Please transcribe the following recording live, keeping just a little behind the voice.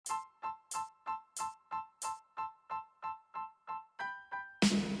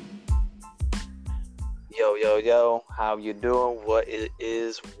Yo, yo, yo, how you doing? What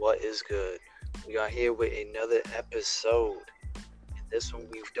is good? We are here with another episode. And this one,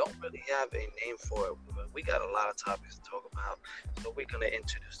 we don't really have a name for it, but we got a lot of topics to talk about. So we're going to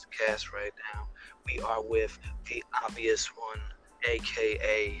introduce the cast right now. We are with the obvious one,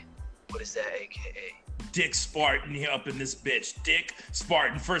 a.k.a. What is that, a.k.a.? Dick Spartan here up in this bitch. Dick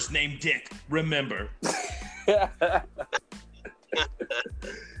Spartan, first name Dick, remember.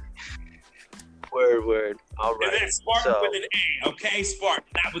 Word. All right. And then Spartan with an A, okay? Spartan,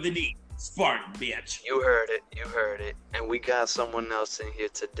 not with an E. Spartan, bitch. You heard it. And we got someone else in here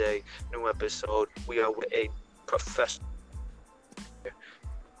today. New episode. We are with a professional.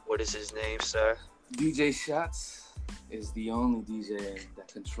 What is his name, sir? DJ Shots is the only DJ that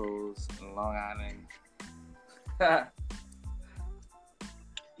controls Long Island.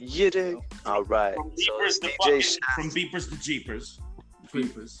 You do. All right. So it's DJ Shots. From Beepers to Jeepers.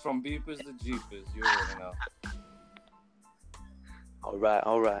 From Beepers to Jeepers. You already know.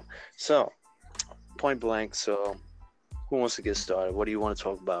 All right. So, point blank. So, who wants to get started? What do you want to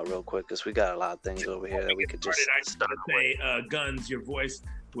talk about real quick? Because we got a lot of things over here that we could just start with. Guns, your voice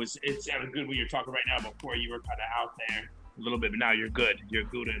it sounded good when you're talking right now. Before you were kind of out there a little bit, but now you're good. You're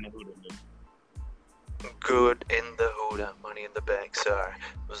good in the hood. Good in the hood. Money in the bank. Sorry.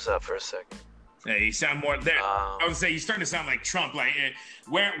 What's up for a second? Hey, you sound more there. I would say you're starting to sound like Trump. Like,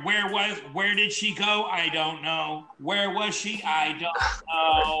 where did she go? I don't know. Where was she? I don't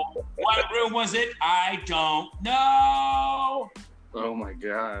know. What room was it? I don't know. Oh my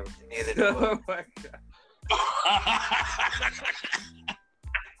God. Neither do I. Oh my God.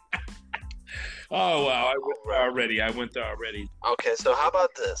 Oh wow! I went there already. Okay, so how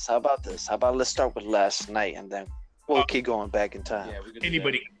about this? How about let's start with last night, and then we'll keep going back in time. Yeah,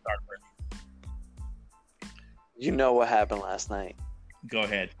 anybody can start first. You know what happened last night? Go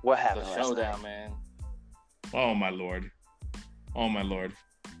ahead. What happened The last showdown, night? man. Oh my lord!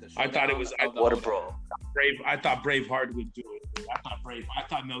 I thought it was. What a brawl! I thought Braveheart would do it. I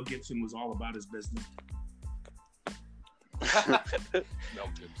thought Mel Gibson was all about his business.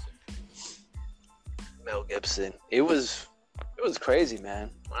 Mel Gibson. It was crazy, man.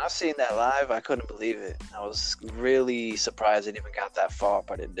 When I seen that live, I couldn't believe it. I was really surprised it even got that far,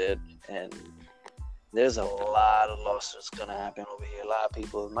 but it did. And there's a lot of lawsuits gonna happen over here. A lot of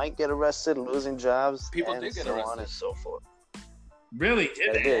people might get arrested, losing jobs, people and did get so arrested. on and so forth. Really?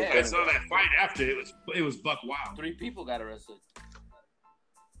 Did they? Yeah, I saw that fight after. It was buck wild. 3 people got arrested.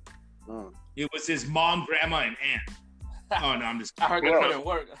 It was his mom, grandma, and aunt. Oh no, I'm just I heard that didn't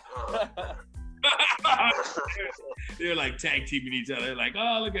work. They're like tag teaming each other. Like,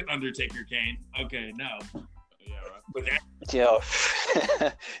 oh, look at Undertaker Kane. Okay, no. Yeah, right. But Yo,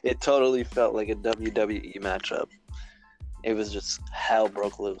 it totally felt like a WWE matchup. It was just hell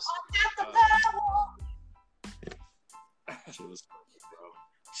broke loose.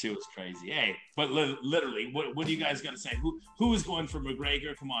 She was crazy. Hey, but literally, what are you guys gonna say? Who is going for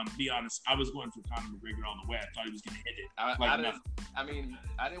McGregor? Come on, be honest. I was going for Conor McGregor all the way. I thought he was gonna hit it.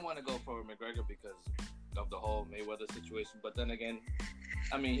 I didn't want to go for McGregor because of the whole Mayweather situation. But then again,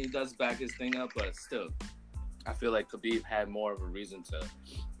 I mean, he does back his thing up, but still, I feel like Khabib had more of a reason to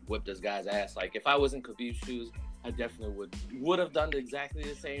whip this guy's ass. Like, if I was in Khabib's shoes, I definitely would have done exactly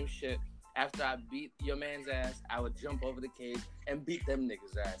the same shit. After I beat your man's ass, I would jump over the cage and beat them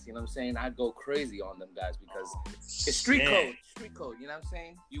niggas' ass. You know what I'm saying? I'd go crazy on them guys because it's street code. Street code, you know what I'm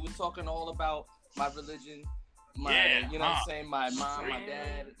saying? You were talking all about my religion, you know what I'm saying? My mom, my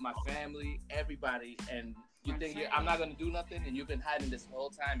dad, my family, everybody. And you think I'm not going to do nothing, and you've been hiding this whole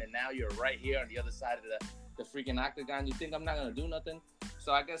time, and now you're right here on the other side of the freaking octagon. You think I'm not going to do nothing?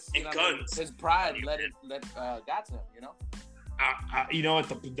 So I guess his pride got to him, you know? You know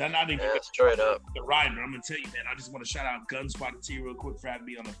what? They're not even straight up the ride, but I'm gonna tell you, man. I just want to shout out Gunspot T real quick for having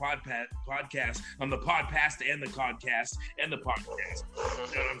me on the podcast, on the podcast and the podcast and the podcast.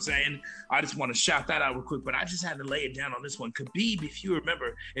 You know what I'm saying? I just want to shout that out real quick, but I just had to lay it down on this one. Khabib, if you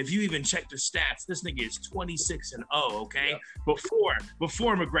remember, if you even check the stats, this nigga is 26-0. Okay, yep.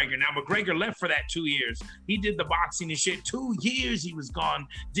 Before McGregor. Now McGregor left for that 2 years. He did the boxing and shit. 2 years he was gone.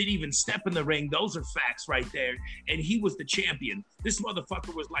 Didn't even step in the ring. Those are facts right there. And he was the champion. This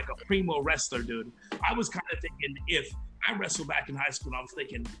motherfucker was like a primo wrestler, dude. I was kind of thinking, if I wrestled back in high school, I was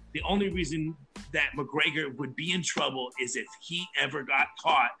thinking the only reason that McGregor would be in trouble is if he ever got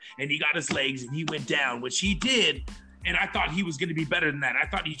caught and he got his legs and he went down, which he did. And I thought he was going to be better than that. I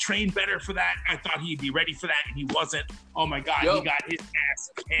thought he trained better for that. I thought he'd be ready for that, and he wasn't. Oh my God, he got his ass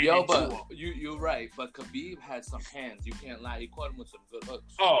handed to him. You're right. But Khabib had some hands. You can't lie. He caught him with some good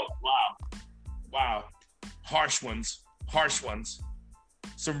hooks. Oh wow, harsh ones.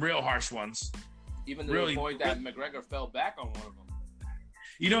 Some real harsh ones. Even to Really? the point that McGregor fell back on one of them.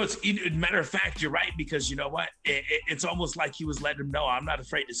 You know, matter of fact, you're right, because you know what? It's almost like he was letting him know, I'm not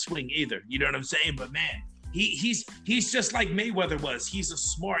afraid to swing either. You know what I'm saying? But man, he's just like Mayweather was. He's a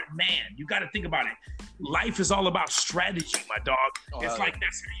smart man. You got to think about it. Life is all about strategy, my dog. It's like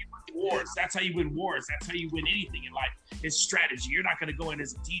that's how you win wars. That's how you win wars. That's how you win anything in life. It's strategy. You're not going to go in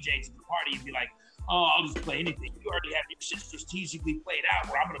as a DJ to the party and be like, oh, I'll just play anything. You already have your shit strategically played out,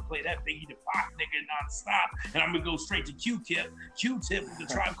 where I'm going to play that Biggie the Pac nigga nonstop, and I'm going to go straight to Q-Tip with the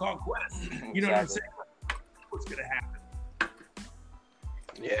Tribe Called Quest. You know what I'm saying? What's going to happen?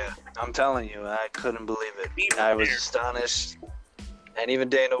 Yeah, I'm telling you, I couldn't believe it. I was astonished. And even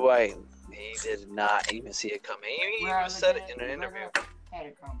Dana White, he did not even see it coming. He even said it in an interview.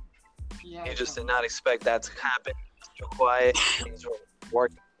 He just did not expect that to happen. He was too quiet. Things were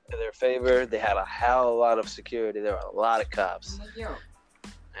working in their favor. They had a hell of a lot of security. There were a lot of cops. And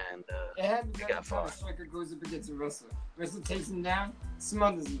it happens they every got time a far. striker goes up against a wrestler. Wrestler takes him down,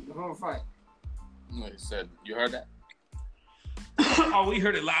 smothers him the whole fight. Like I said, you heard that? Oh, we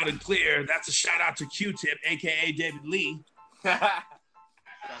heard it loud and clear. That's a shout out to Q-Tip, a.k.a. David Lee. Shout out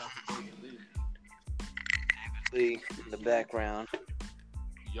to David Lee. Lee in the background.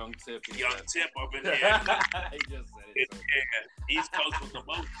 Young Tip. Young Tip up in there. He just said it. So. Yeah, East Coast with the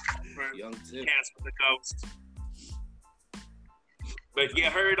most. Young Tip. Cast with the Ghost. But yeah,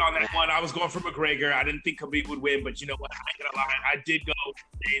 heard on that one. I was going for McGregor. I didn't think Khabib would win, but you know what? I ain't gonna lie. I did go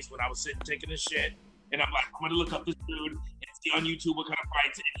days when I was sitting taking a shit, and I'm like, I'm gonna look up this dude and see on YouTube what kind of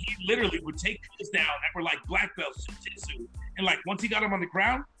fights. And he literally would take us down that were like black belts jiu-jitsu, and like once he got him on the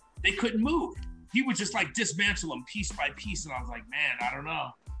ground, they couldn't move. He would just like dismantle them piece by piece, and I was like, man, I don't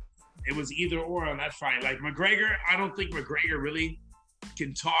know. It was either or on that fight. Like McGregor, I don't think McGregor really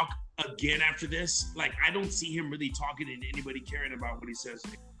can talk again after this. Like, I don't see him really talking and anybody caring about what he says.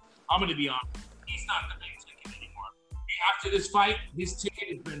 I'm going to be honest. He's not the big ticket anymore. After this fight, his ticket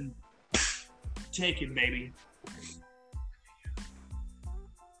has been taken, baby.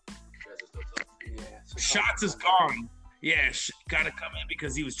 Shots is gone. Yeah, got to come in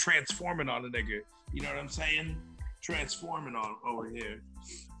because he was transforming on the nigga. You know what I'm saying? Transforming on over here.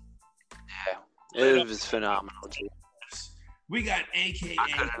 Yeah, it was phenomenal, G. We got AKA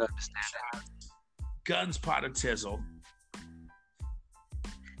I couldn't understand it. Guns Pot of Tizzle.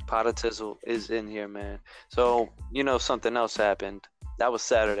 Pot of Tizzle is in here, man. So, you know, something else happened. That was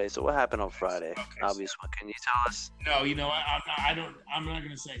Saturday. So what happened on Friday? Okay, Obviously, can you tell us? No, you know, I'm not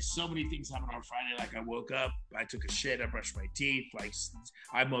gonna say. So many things happened on Friday. Like I woke up, I took a shit, I brushed my teeth, like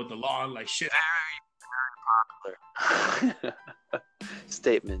I mowed the lawn, like shit. Very popular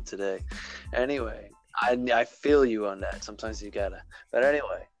statement today. Anyway, I feel you on that. Sometimes you gotta. But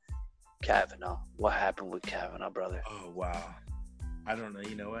anyway, Kavanaugh. What happened with Kavanaugh, brother? Oh wow, I don't know.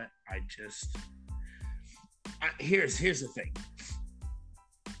 You know what? Here's the thing.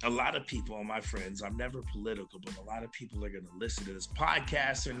 A lot of people, my friends, I'm never political, but a lot of people are going to listen to this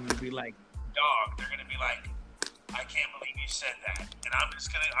podcast and be like, dog, they're going to be like, I can't believe you said that. And I'm going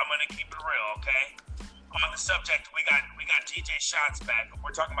to keep it real, okay? On the subject, we got DJ Shots back, but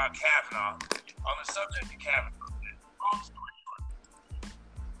we're talking about Kavanaugh. On the subject of Kavanaugh, long story short,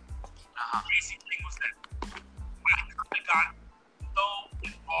 the crazy thing was that I got so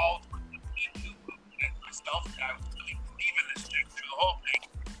involved with the Me Too movement myself that I was really believing this chick through the whole thing.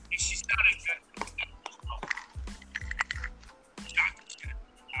 She's not exactly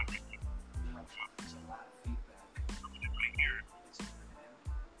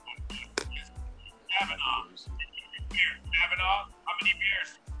Kavanaugh, how many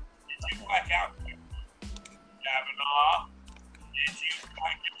beers did you black out? Kavanaugh, did you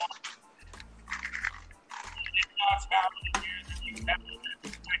black out? How many beers did you black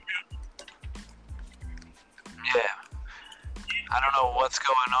out? Yeah. I don't know what's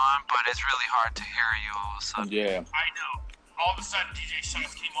going on, but it's really hard to hear you all of a sudden. Yeah. I know. All of a sudden, DJ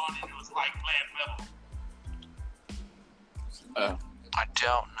Shots came on and it was like Bland Metal. I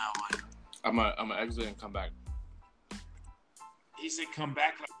don't know what. I'm gonna exit and come back. He said, "Come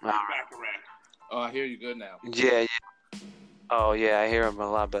back like Bacharach." Oh, I hear you good now. Yeah. Oh, yeah, I hear him a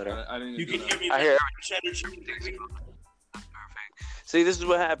lot better. I didn't You do can that. hear me. I hear Cheddar. Perfect. See, this is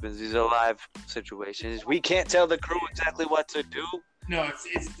what happens. These are live situations. We can't tell the crew exactly what to do. No,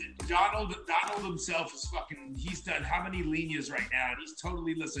 it's Donald. Donald himself is fucking. He's done how many Linas right now, and he's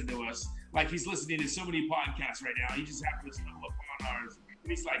totally listened to us. Like he's listening to so many podcasts right now. He just happened to stumble upon ours. And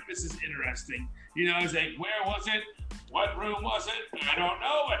he's like, "This is interesting." You know, he's like, "Where was it? What room was it? I don't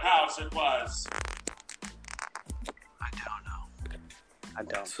know what house it was." I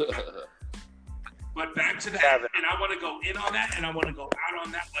don't. But back to that, Kevin. and I want to go in on that, and I want to go out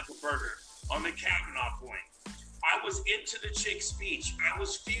on that like a burger. on the Kavanaugh point. I was into the chick's speech. I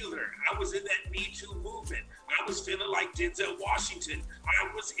was feeling her. I was in that Me Too movement. I was feeling like Denzel Washington.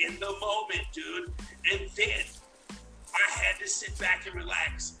 I was in the moment, dude. And then I had to sit back and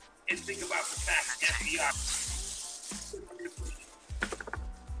relax and think about the facts. FBI.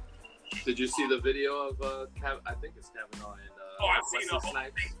 Did you see the video of I think it's Kavanaugh and I've seen the Wesley whole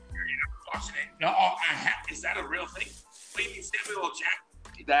Snipes? thing. Watching it. No, I have. Is that a real thing? What do you mean, Samuel L.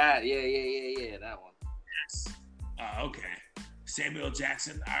 Jackson? That, yeah, that one. Yes. Okay. Samuel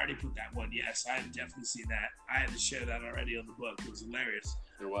Jackson. I already put that one. Yes, I had definitely seen that. I had to share that already on the book. It was hilarious.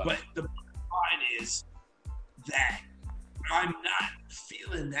 It was. But the line is that I'm not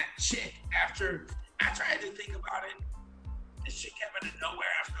feeling that chick after I had to think about it. This shit came out of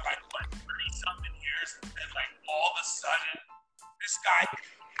nowhere after like 30-something years, and like all of a sudden, this guy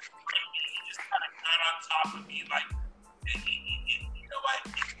just kind of got on top of me, like, you know what?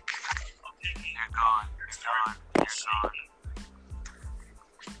 You're gone.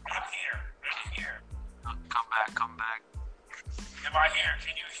 I'm here. Come back. Am I here?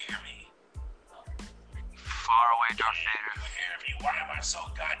 Can you hear me? Far away, Darth Vader. Can you hear me? Why am I so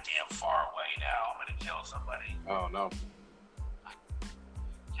goddamn far away now? I'm gonna kill somebody. Oh no.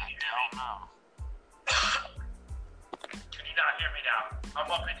 I don't know. Can you not hear me now? I'm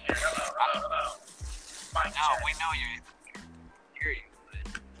up in here. Hello. Mic No, check. we know you. Hear you.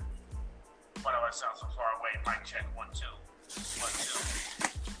 Why do I sound so far away? Mic check. 1, 2. 1,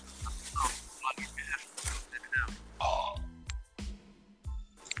 2. Oh.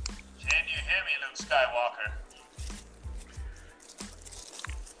 Can you hear me, Luke Skywalker?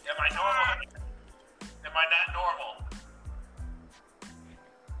 Am I normal? Am I not normal?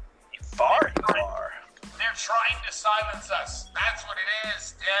 Far you are. They're trying to silence us. That's what it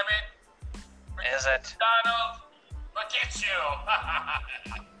is, damn it. Is it? Donald, look at you.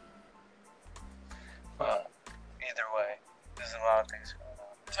 Well, either way, there's a lot of things going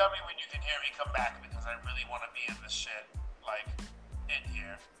on. Tell me when you can hear me come back because I really want to be in this shit. Like, in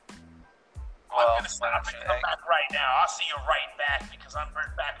here. Well, I'm gonna stop and come back right now. I'll see you right back because I'm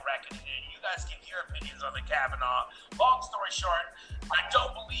back in here. You guys give your opinions on the Kavanaugh. Long story short, I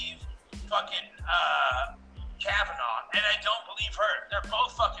don't believe fucking Kavanaugh, and I don't believe her. They're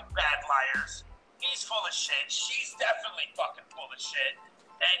both fucking bad liars. He's full of shit. She's definitely fucking full of shit.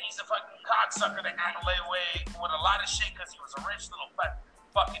 And he's a fucking cocksucker that got away with a lot of shit because he was a rich little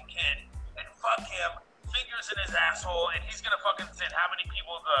fucking kid. And fuck him, fingers in his asshole, and he's gonna fucking sit how many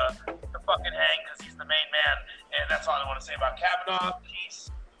people to fucking hang because he's the main man. And that's all I want to say about Kavanaugh. Peace.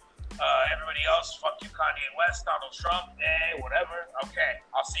 Everybody else, fuck you, Kanye West, Donald Trump, whatever. Okay,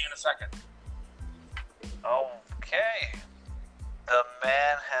 I'll see you in a second. Okay. The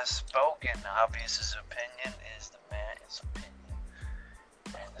man has spoken. Obvious' opinion is the man's opinion.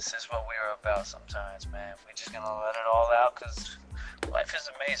 And this is what we are about sometimes, man. We're just gonna let it all out because life is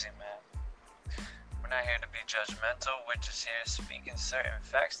amazing, man. We're not here to be judgmental. We're just here speaking certain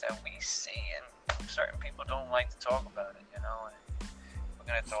facts that we see and certain people don't like to talk about it, you know? And we're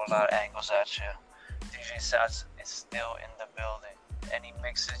gonna throw a lot of angles at you. DJ Sats is still in the building. Any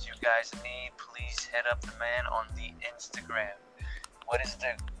mixes you guys need, please hit up the man on the Instagram. What is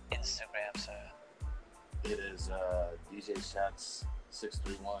the Instagram, sir? It is DJ Shots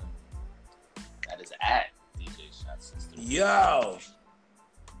 631. That is at DJ Shots 631. Yo!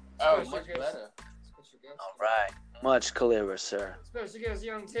 Oh, Special much guest. better. Special guest. All right. Much clearer, sir. Special guest,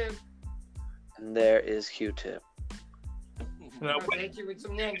 Young Tip. And there is Q-Tip. No, I'm gonna hit you with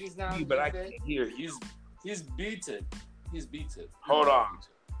some Yankees now. but I Q-Tip. can't hear you. He's beaten. He's beaten. Hold on.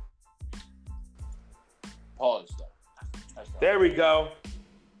 Pause though. That's right. There we go.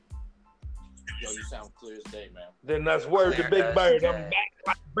 Yo, you sound clear as day, man. Then that's word to Clear Big as Bird. day. I'm back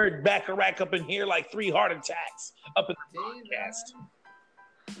like Bird Bacharach up in here like 3 heart attacks up in the podcast.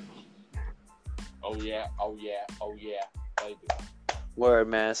 Oh yeah, baby. Word,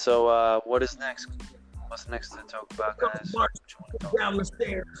 man. So, what is next? What's next to talk about, guys? What you wanna talk Down the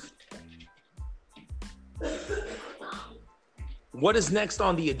stairs. What is next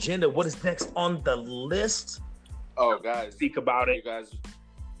on the agenda? What is next on the list? Oh, guys, Speak about you it. guys,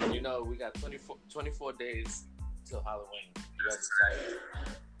 you know we got 24 days till Halloween. You guys excited?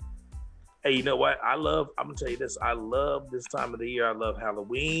 Hey, you know what? I'm gonna tell you this. I love this time of the year. I love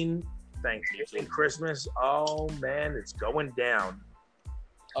Halloween, Thanksgiving, Christmas. Oh man, it's going down.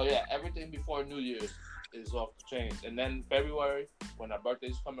 Oh yeah, everything before New Year's is off the chains, and then February when our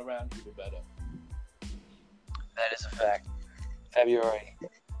birthdays come around, even better. That is a fact. February.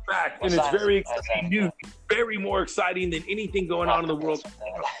 Fact, What and it's sign very is that? exciting news. Very more exciting than anything going on in the world.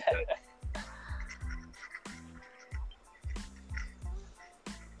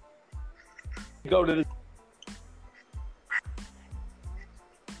 Go to the.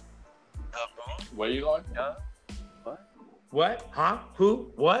 Where you going? What? Huh?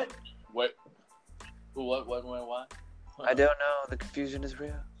 Who? What? What? Who? What? When? Why? I don't know. The confusion is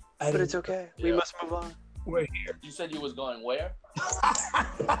real, but it's okay. We Yeah. must move on. We're here. You said you was going where?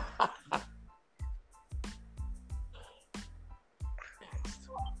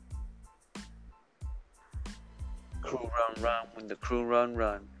 Crew run when the crew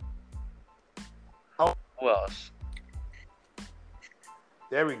run. Oh. Who else?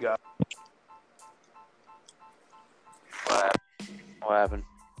 There we go. What happened?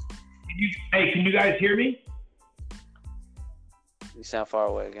 Hey, can you guys hear me? You sound far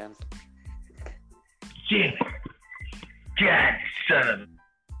away again. Jim Jackson.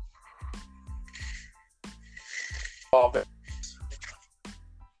 All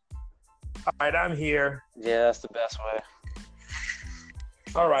right, I'm here. Yeah, that's the best way.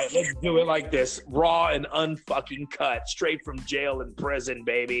 All right, let's do it like this. Raw and unfucking cut. Straight from jail and prison,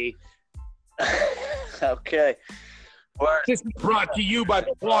 baby. Okay. Word. This is brought to you by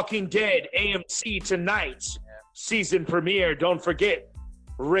The Walking Dead, AMC tonight. Season premiere. Don't forget,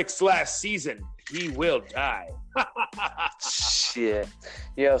 Rick's last season. He will die. Shit.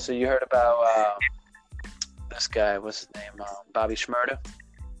 Yo, so you heard about this guy, what's his name? Bobby Shmurda?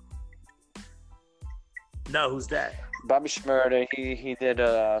 No, who's that? Bobby Shmurda, he did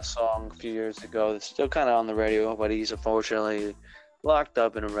a song a few years ago that's still kind of on the radio, but he's unfortunately locked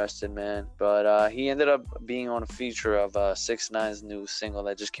up and arrested, man. But he ended up being on a feature of 6ix9ine's new single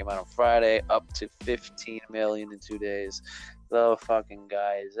that just came out on Friday, up to 15 million in 2 days. The fucking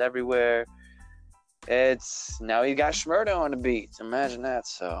guy is everywhere. Now he got Shmurda on the beat. Imagine that.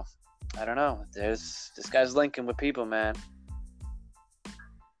 So I don't know. This guy's linking with people, man.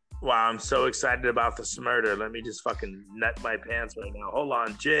 Wow, I'm so excited about the Smurder. Let me just fucking nut my pants right now. Hold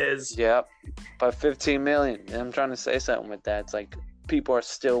on, jizz. Yep. But 15 million. And I'm trying to say something with that. It's like people are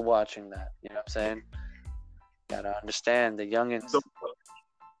still watching that. You know what I'm saying? Gotta understand the youngins.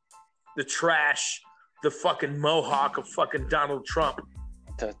 The trash, the fucking mohawk of fucking Donald Trump.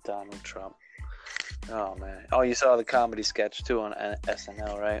 To Donald Trump. Oh man. Oh, you saw the comedy sketch too on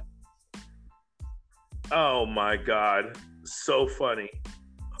SNL, right? Oh my God. So funny.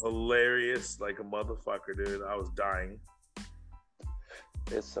 Hilarious like a motherfucker, dude. I was dying.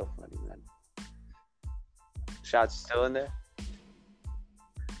 It's so funny, man. Shots still in there?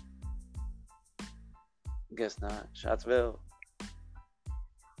 Guess not. Shotsville.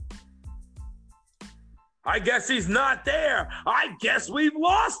 I guess he's not there. I guess we've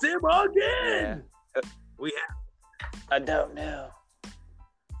lost him again. Yeah. We have. I don't know.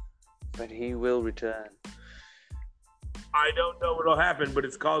 But he will return. I don't know what'll happen, but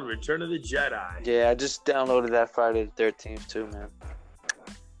it's called Return of the Jedi. Yeah, I just downloaded that Friday the 13th too, man.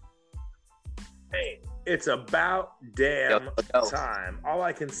 Hey, it's about damn Yo. time. All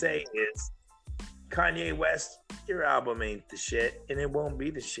I can say is, Kanye West, your album ain't the shit, and it won't be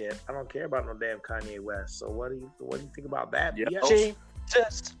the shit. I don't care about no damn Kanye West. So what do you think about that? Yo. bitch? She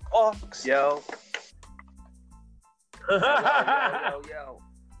just walks. Yo. Yo.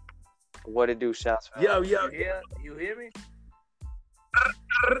 What it do, Shotsville? yo. You hear me?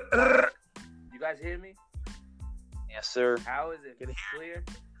 You guys hear me? Yes, sir. How is it? Can hear.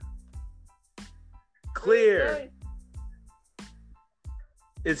 Clear? Clear.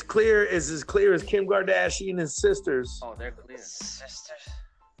 It's clear. It's as clear as Kim Kardashian and his sisters. Oh, they're clear. Sisters.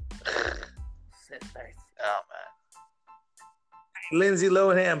 Sisters. Oh, man. Lindsay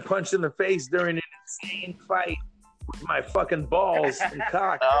Lohan punched in the face during an insane fight with my fucking balls and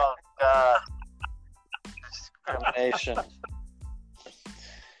cock. Oh, God. Discrimination.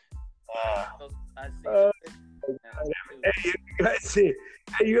 I see.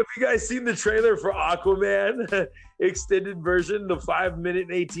 Hey, have you guys seen the trailer for Aquaman extended version, the 5 minute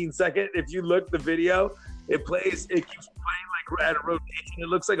and 18 second? If you look the video, it keeps playing like at a rotation. It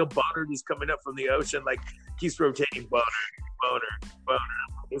looks like a boner just coming up from the ocean, like keeps rotating boner.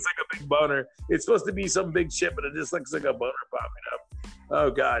 It's like a big boner. It's supposed to be some big shit, but it just looks like a boner popping up. Oh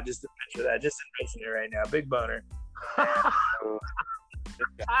God, just picture that. Just envision it right now. Big boner.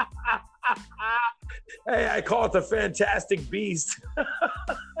 Hey, I call it the Fantastic Beast.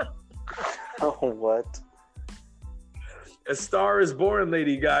 Oh, what? A Star is Born,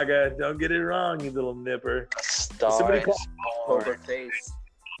 Lady Gaga. Don't get it wrong, you little nipper. Stars Somebody call- born. Poker face.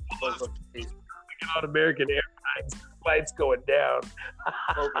 Poker face. On American Airlines, flights going down.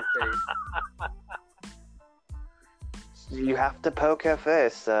 Poker face. You have to poke her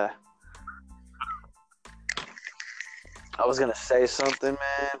face. I was gonna say something,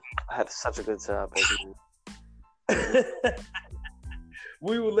 man. I had such a good topic.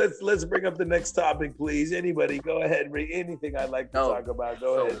 Let's bring up the next topic, please. Anybody, go ahead. Read anything I'd like to talk about.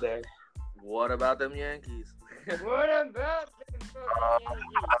 Go ahead there. What about them Yankees? What about them fucking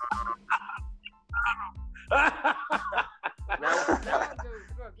Yankees? Now, What about those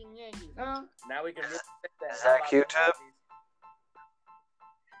fucking Yankees, huh? now we can really say that. Is that Q-Tip?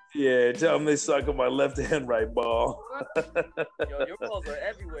 Yeah, tell them they suck on my left and right ball. Yo, your balls are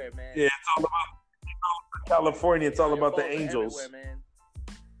everywhere, man. Yeah, it's all about California. It's all Your about the balls are Angels. everywhere, man.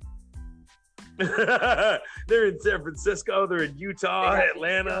 They're in San Francisco. They're in Utah, They got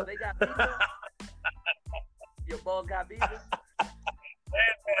Atlanta. Yo, they got Visa. Your balls got Visa.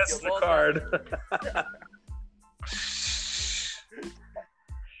 That's the balls card.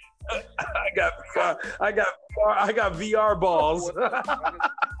 I got VR balls.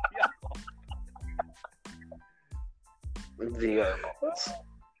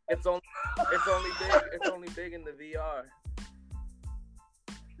 It's only big in the VR.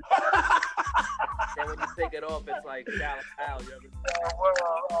 And when you take it off, it's like shallow Hal. You ever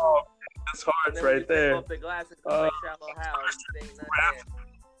That's hard and then right when you there. take off the glasses, it's like shallow Hal. And you think nothing.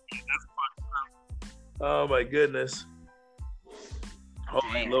 Oh my goodness.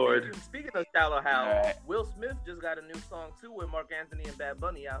 Holy Lord. Speaking of shallow Hal, Right. Will Smith just got a new song too with Mark Anthony and Bad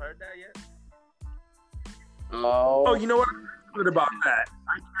Bunny. Y'all heard that yet? Oh, you know what? I heard about that.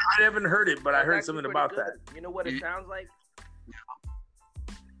 I haven't heard it, but I It's heard actually something pretty about good. that. You know what it sounds like?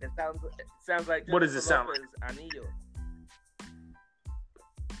 It sounds like What does it sound like? Anillo.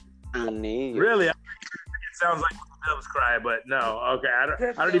 Really? It sounds like the Doves Cry, but no. Okay, I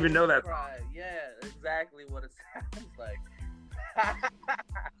don't even know that. Yeah, exactly what it sounds like.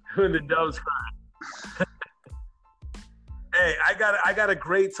 When the Doves Cry. Hey, I got a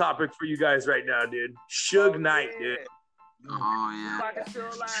great topic for you guys right now, dude. Suge Knight, dude. Oh Tupac is still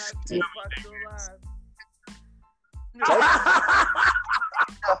alive. Tupac's still alive.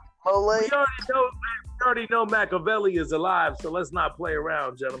 We already know Machiavelli is alive, so let's not play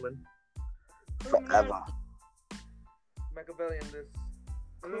around, gentlemen. Forever. Machiavellian this.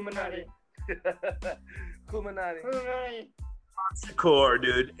 Illuminati. Illuminati. Illuminati. Core,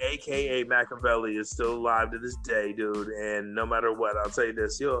 dude, aka Machiavelli, is still alive to this day, dude. And no matter what, I'll tell you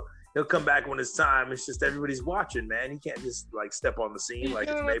this, he'll come back when it's time. It's just everybody's watching, man. He can't just like step on the scene He's like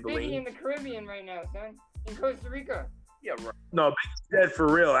it's doing what's Biggie Maybelline. in the Caribbean right now, son. In Costa Rica. Yeah, right. No, Biggie's dead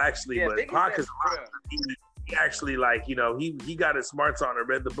for real, actually. Yeah, but Biggie's Pac dead is for alive. He actually, like, you know, he got his smarts on and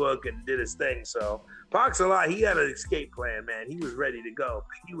read the book and did his thing. So Pac's alive. He had an escape plan, man. He was ready to go.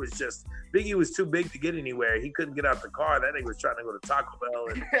 Biggie was too big to get anywhere. He couldn't get out the car. That nigga was trying to go to Taco Bell.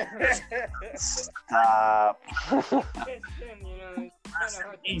 And Stop. It's him, you know. It's kinda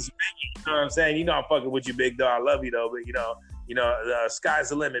hard to- he's Biggie. You know what I'm saying? You know I'm fucking with you, big dog. I love you though, but sky's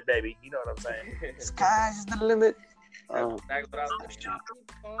the limit, baby. You know what I'm saying? Sky's the limit. Back what I was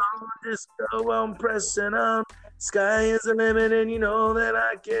Just go on pressing on. Sky is the limit, and you know that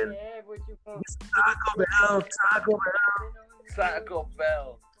I can. Yeah, what you want? Taco Bell. Taco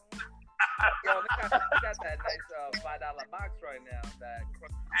Bell. Yo, they got that nice $5 box right now.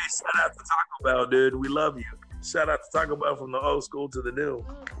 Hey, shout out to Taco Bell, dude. We love you. Shout out to Taco Bell from the old school to the new.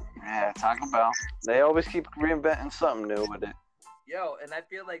 Yeah, Taco Bell. They always keep reinventing something new with it. Yo, and I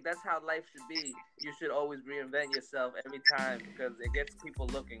feel like that's how life should be. You should always reinvent yourself every time because it gets people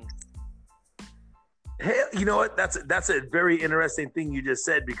looking. Hey, you know what? That's a very interesting thing you just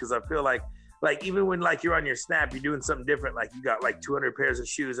said, because I feel like even when like you're on your Snap, you're doing something different. Like you got like 200 pairs of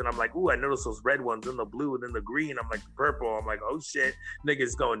shoes, and I'm like, ooh, I noticed those red ones, and the blue, and then the green. I'm like the purple. I'm like, oh shit,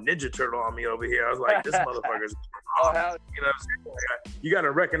 niggas going Ninja Turtle on me over here. I was like, this motherfucker's. Oh, hell, You know what I'm saying? You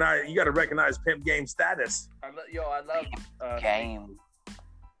gotta recognize pimp game status. I love Game.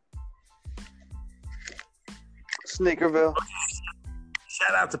 Sneakerville.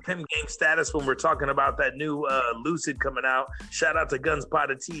 Shout out to Pimp Game Status when we're talking about that new Lucid coming out. Shout out to Guns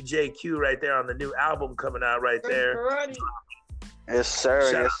Potter TJQ right there on the new album coming out right there. Karate. Yes,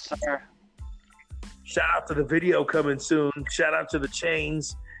 sir. Shout Yes, sir. Shout out to the video coming soon. Shout out to the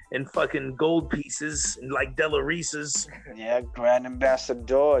chains and fucking gold pieces and like Della Reese's. Yeah, Grand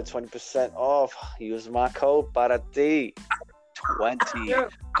Ambassador, 20% off. Use my code PARATI20. Yo,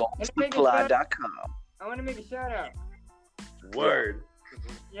 GoldSupply.com. I want to make a shout out. Word.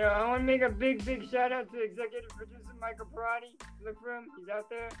 Yo, I want to make a big shout out to executive producer Michael Parati. Look for him. He's out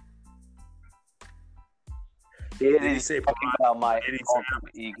there. Did he say Talking about my Did he say-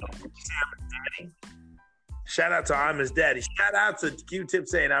 ultimate ego. Shout out to I'm his daddy. Shout out to Q-Tip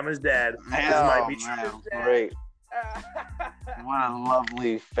saying I'm his dad. This Hell, might be man, great. What a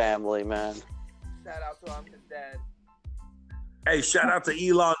lovely family, man. Shout out to his dad. Hey, shout out to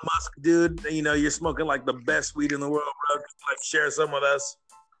Elon Musk, dude. You know, you're smoking like the best weed in the world, bro. Like, share some with us.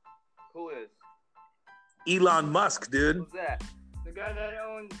 Who is? Elon Musk, dude. Who's that? The guy that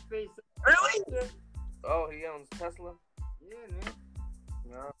owns SpaceX. Really? Oh, he owns Tesla? Yeah, man.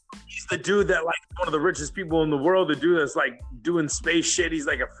 No. He's the dude that, like, one of the richest people in the world. The dude that's, like, doing space shit. He's,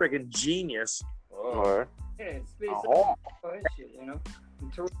 like, a freaking genius. Oh. Yeah, SpaceX. Oh. That shit, you know.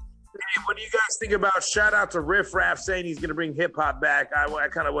 Hey, what do you guys think about shout out to Riff Raff saying he's going to bring hip hop back? I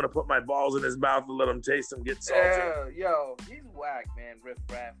kind of want to put my balls in his mouth and let him taste them get salty. Yeah, yo, he's whack, man, Riff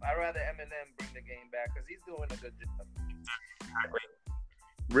Raff. I'd rather Eminem bring the game back because he's doing a good job. Exactly.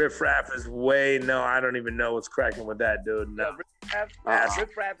 Riff Raff is I don't even know what's cracking with that dude. No.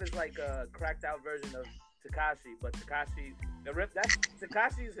 Riff Raff is like a cracked out version of Tekashi, but Tekashi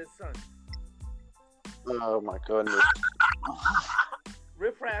is his son. Oh my goodness.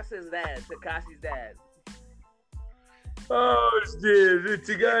 Riff Raff's his dad, Tekashi's dad. Oh shit! It's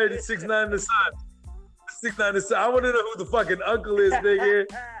a guy at 6ix9ine the son. 6ix9ine the son. I want to know who the fucking uncle is, nigga. Who's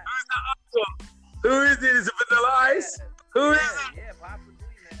the uncle? Who is it? Is it Vanilla Ice? Who is it? Yeah, possibly,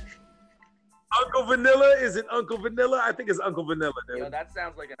 man. Uncle Vanilla? Is it Uncle Vanilla? I think it's Uncle Vanilla, dude. Yo, that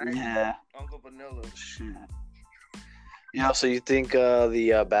sounds like an Yeah. Uncle Vanilla. Shit. Yeah, so you think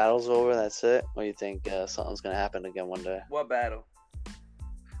the battle's over? That's it, or you think something's gonna happen again one day What battle?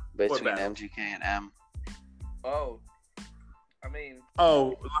 between battle? MGK and M? Oh, I mean,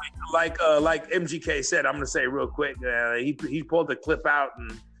 Oh, like MGK said, I'm gonna say real quick. He pulled the clip out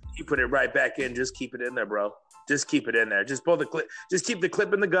and he put it right back in. Just keep it in there, bro. Just keep it in there. Just pull the clip. Just keep the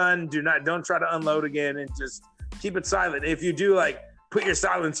clip in the gun. Don't try to unload again, and just keep it silent. If you do, like, put your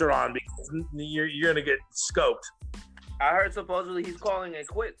silencer on because you're gonna get scoped. I heard supposedly he's calling it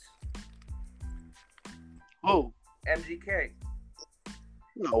quits. Oh, MGK.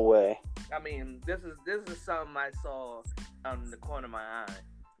 no way. I mean, this is something I saw on the corner of my eye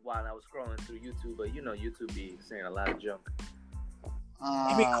while I was scrolling through YouTube. But you know, YouTube be saying a lot of junk.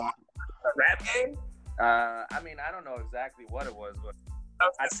 You mean a rap game? I mean, I don't know exactly what it was, but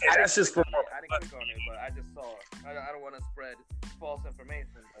That's just for. I didn't click on it, but I just saw it. I don't want to spread false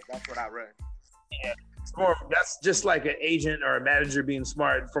information, but that's what I read. Yeah. That's just like an agent or a manager being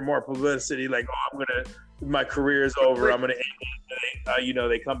smart for more publicity. Like, oh, my career is over. I'm gonna end it.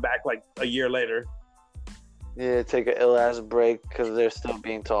 They come back like a year later. Yeah, take an ill ass break because they're still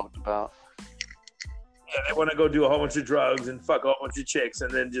being talked about. Yeah, they want to go do a whole bunch of drugs and fuck a whole bunch of chicks,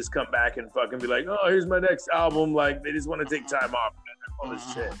 and then just come back and fucking be like, oh, here's my next album. Like, they just want to take time off and all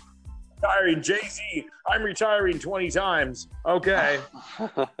this shit. Retiring Jay-Z. I'm retiring 20 times. Okay.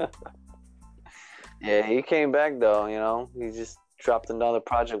 Yeah, he came back though. You know, he just dropped another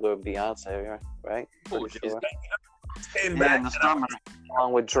project with Beyonce, right? Oh, Pretty sure. Came Yeah, back in the summer,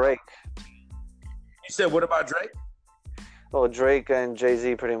 along with Drake. You said, what about Drake? Well, Drake and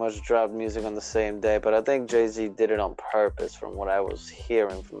Jay-Z pretty much dropped music on the same day, but I think Jay-Z did it on purpose from what I was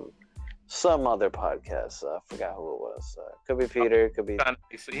hearing from some other podcast. I forgot who it was. Could be Peter, could be...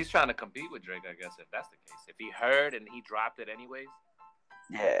 He's trying to compete with Drake, I guess, if that's the case. If he heard and he dropped it anyways.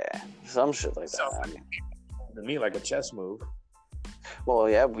 Yeah, some shit like that. Sounds to me like a chess move. Well,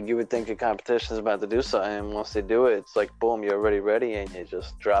 yeah, but you would think a competition is about to do something. And once they do it, it's like, boom, you're already ready, and you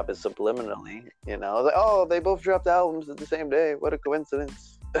just drop it subliminally. You know, like, oh, they both dropped albums at the same day. What a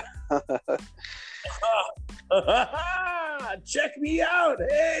coincidence. Check me out.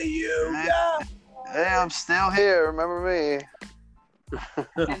 Hey, you guys. Hey, I'm still here. Remember me.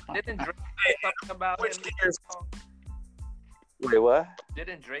 Didn't Drake say something about him? Wait, what?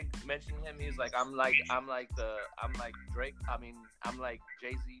 Didn't Drake mention him? He's like, I'm like Drake. I mean, I'm like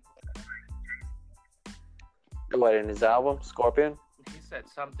Jay-Z. What, in his album, Scorpion? He said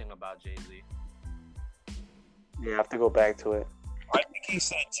something about Jay-Z. You have to go back to it. I think he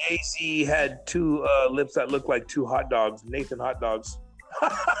said Jay-Z had two lips that looked like two hot dogs, Nathan hot dogs. No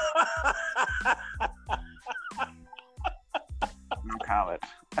comment.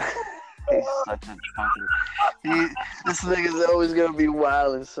 He's such a fucking... This nigga's always gonna be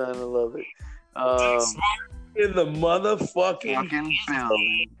wild, son. I love it. In the motherfucking Fucking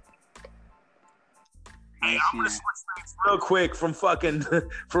building. Hey, I'm gonna switch things real quick from fucking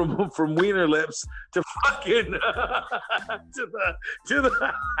from wiener lips to fucking to the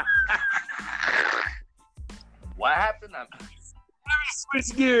What happened? Let me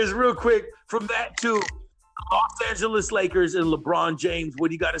switch gears real quick from that to Los Angeles Lakers and LeBron James. What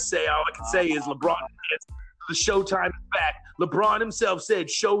do you got to say? All I can say is LeBron. The Showtime is back. LeBron himself said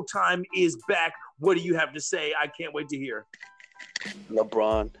Showtime is back. What do you have to say? I can't wait to hear.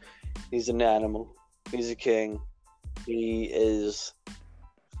 LeBron, he's an animal. He's a king. He is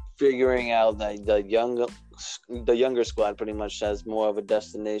figuring out that the younger squad pretty much has more of a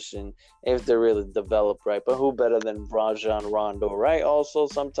destination if they're really developed right. But who better than Rajon Rondo, right? Also,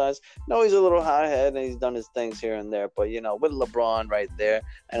 sometimes, no, he's a little hothead and he's done his things here and there. But, with LeBron right there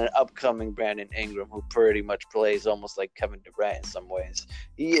and an upcoming Brandon Ingram who pretty much plays almost like Kevin Durant in some ways.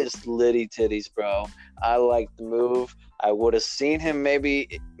 He is litty titties, bro. I like the move. I would have seen him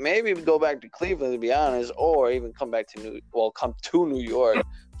maybe go back to Cleveland, to be honest, or even come to New York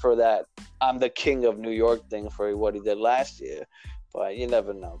for that I'm the king of New York thing for what he did last year. But you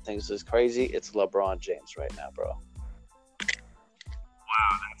never know. Things is crazy. It's LeBron James right now, bro. Wow,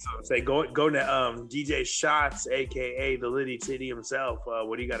 that's what I'm saying. Go to DJ Shots, a.k.a. the Litty Titty himself.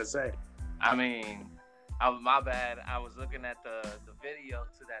 What do you got to say? I mean, my bad. I was looking at the video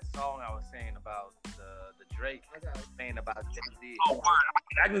to that song I was saying about the Drake saying about Jay-Z. Oh, word.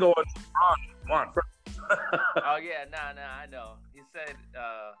 I can go on LeBron. Come on, Oh yeah, nah, I know. He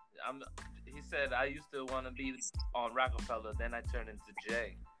said I used to want to be on Rockefeller, then I turned into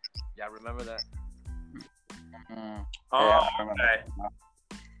Jay. Y'all remember that? Mm-hmm. Oh, yeah, okay.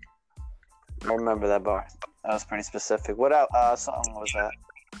 I remember that bar. That was pretty specific. What song was that?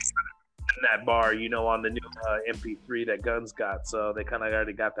 In that bar, on the new MP3 that Guns got, so they kind of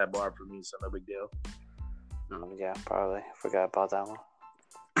already got that bar for me, so no big deal. Yeah, probably forgot about that one.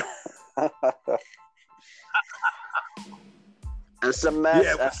 SMS.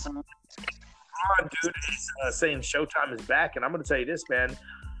 Yeah, SMS. Dude is saying Showtime is back, and I'm going to tell you this, man.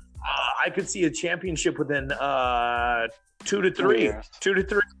 I could see a championship within 2 to 3. 2 to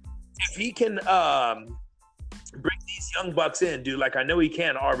 3. If he can bring these young bucks in, dude, like I know he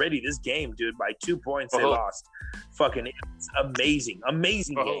can already. This game, dude, by 2 points they lost. Fucking it's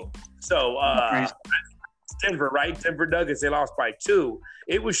amazing game. So Denver, right? Denver Nuggets, they lost by 2.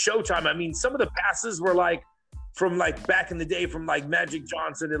 It was Showtime. I mean, some of the passes were like from like back in the day from like Magic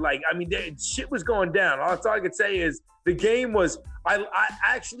Johnson and shit was going down. All I could say is the game was I'm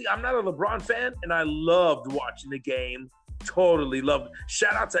not a LeBron fan and I loved watching the game. Totally loved it.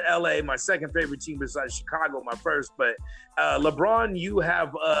 Shout out to LA, my second favorite team besides Chicago, my first. But LeBron, you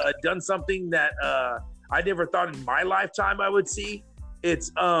have done something that I never thought in my lifetime I would see.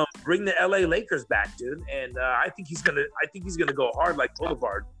 It's bring the LA Lakers back, dude. And I think he's gonna go hard like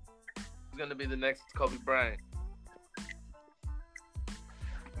Boulevard. He's gonna be the next Kobe Bryant.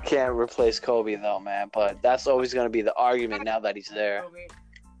 Can't replace Kobe though, man. But that's always gonna be the argument now that he's there. Kobe.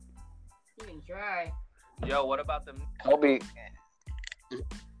 You can try. Yo, what about the Kobe.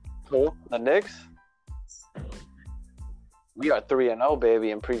 Who? The Knicks? We are 3-0,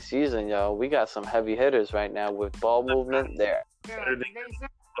 baby, in preseason, yo. We got some heavy hitters right now with ball movement there. Yeah, if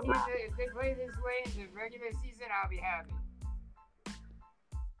they play this way in the regular season, I'll be happy.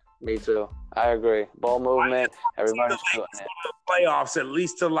 Me too. I agree. Ball movement, everybody's doing it. Playoffs at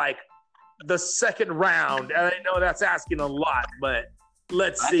least to like the second round. And I know that's asking a lot, but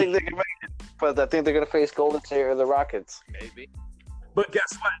let's see. I think they can make it, but I think they're gonna face Golden State or the Rockets. Maybe. But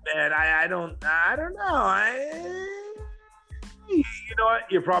guess what, man? I don't know. You know what?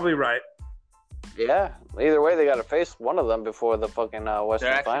 You're probably right. Yeah. Either way, they got to face one of them before the fucking Western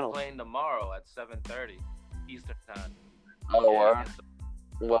They're actually Finals. playing tomorrow at 7:30 Eastern time. Oh, Yeah,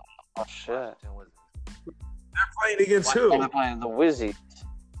 well, oh shit. Washington Wizards. They're playing against who? They're playing the Wizards.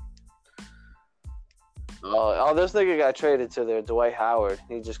 Oh, this nigga got traded to there, Dwight Howard.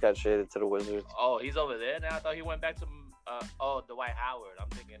 He just got traded to the Wizards. Oh, he's over there now. I thought he went back to Dwight Howard. I'm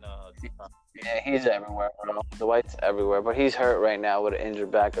thinking Yeah, he's everywhere, bro. Dwight's everywhere, but he's hurt right now with an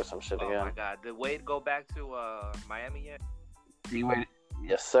injured back or some shit oh again. my God, did Wade go back to Miami yet?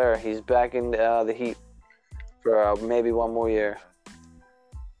 Yes, sir. He's back in the Heat for maybe one more year.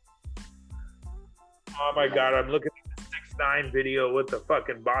 Oh my God, I'm looking at the 6ix9ine video with the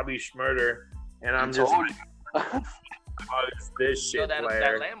fucking Bobby Schmurder, and I'm just this shit that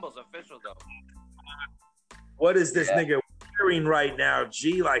player. Lambo's official though. What is this nigga wearing right now?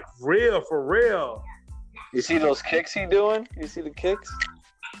 G, like real for real. You see those kicks he doing? You see the kicks?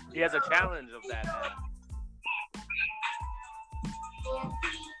 He has a challenge of that now.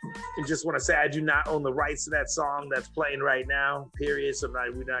 I just want to say I do not own the rights to that song that's playing right now, period. So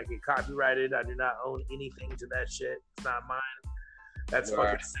we not get copyrighted. I do not own anything to that shit. It's not mine. That's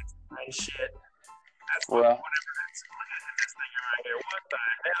fucking 6ix9ine shit. That's fucking whatever. That's this nigga right here. What the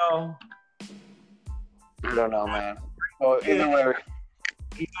hell? I don't know, man. Oh, either way.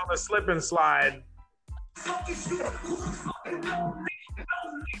 He's on the slip and slide.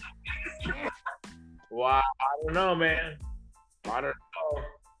 Wow, I don't know, man. I don't know.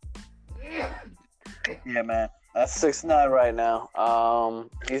 Yeah, man. That's 6ix9ine right now.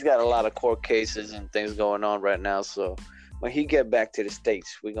 He's got a lot of court cases and things going on right now, so when he get back to the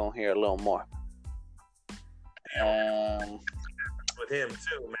States, we gonna hear a little more. With him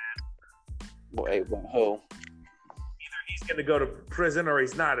too, man. Wait, who? He's gonna go to prison or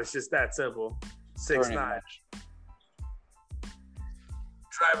he's not. It's just that simple. 6ix9ine.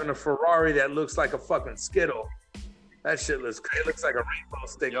 Driving a Ferrari that looks like a fucking Skittle. That shit looks great. It looks like a rainbow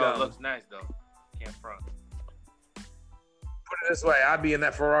stick gun. It looks nice though. Can't front. Put it this way, I'd be in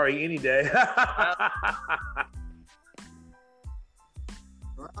that Ferrari any day.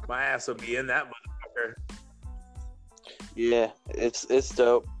 My ass will be in that motherfucker. Yeah, it's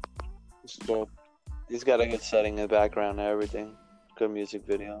dope. It's dope. He's got a good setting in the background and everything. Good music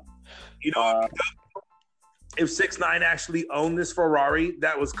video. You know, if 6ix9ine actually owned this Ferrari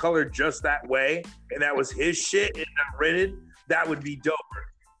that was colored just that way, and that was his shit and not rented, that would be dope.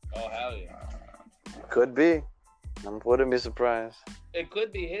 Oh hell yeah! Could be. I wouldn't be surprised. It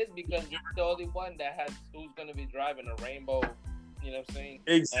could be his because he's the only one that has who's gonna be driving a rainbow. You know what I'm saying?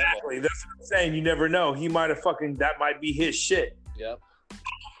 Exactly. That's what I'm saying. You never know. He might have that might be his shit. Yep.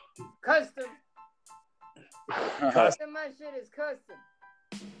 Custom. Custom. My shit is custom.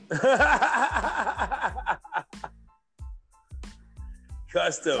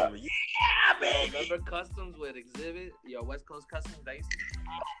 Custom. Yeah, baby. Remember Customs with Exhibit? Yo, West Coast Customs. They used to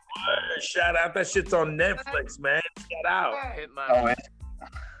Shout out. That shit's on Netflix, man. Shout out. hit my.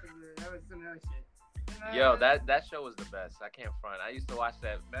 That was some other shit. Yo, that show was the best. I can't front. I used to watch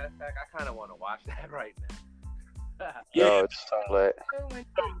that. Matter of fact, I kind of want to watch that right now. Yo, it's so lit.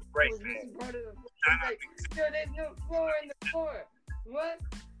 Great. Yo, there's no floor in the floor. What?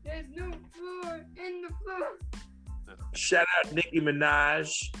 There's no floor in the floor. Shout out Nicki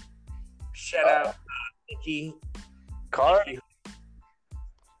Minaj. Shout out Nicki. Cardi.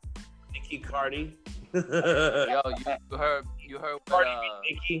 Nicki Cardi. Yo, you heard what Cardi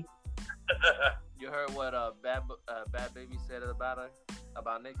Nicki. you heard what Bad Baby said about her,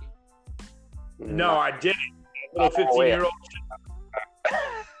 about Nicki? No, I didn't. A little 15-year-old chick.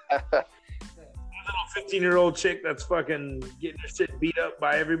 Little 15-year-old chick that's fucking getting her shit beat up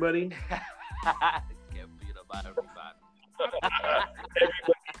by everybody. Get beat up by everybody.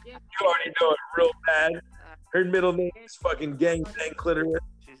 You already know it real bad. Her middle name is fucking Gang Bang Clitoris.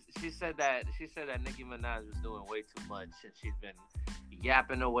 She said that Nicki Minaj was doing way too much and she's been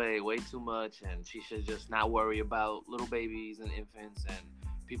yapping away way too much and she should just not worry about little babies and infants and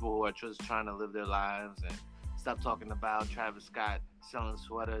people who are just trying to live their lives and stop talking about Travis Scott selling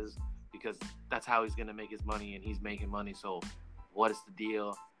sweaters because that's how he's gonna make his money and he's making money. So what is the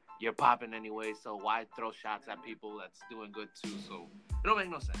deal? You're popping anyway, so why throw shots at people that's doing good too? So it don't make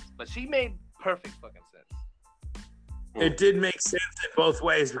no sense. But she made perfect fucking sense. It did make sense in both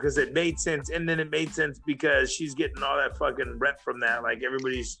ways because it made sense, and then it made sense because she's getting all that fucking rep from that. Like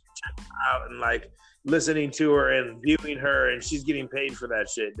everybody's checking her out and like listening to her and viewing her, and she's getting paid for that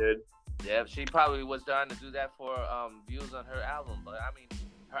shit, dude. Yeah, she probably was trying to do that for views on her album, but I mean,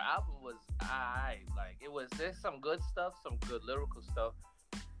 her album was there's some good stuff, some good lyrical stuff,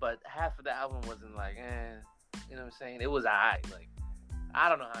 but half of the album wasn't like, you know what I'm saying? It was alright, like. I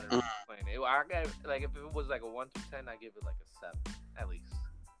don't know how to really explain it. I got like if it was like a 1 through 10, I give it like a 7 at least.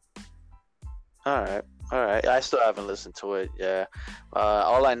 All right. I still haven't listened to it. Yeah.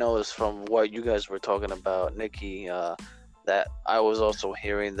 All I know is from what you guys were talking about, Nicki, that I was also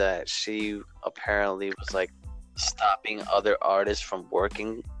hearing that she apparently was like stopping other artists from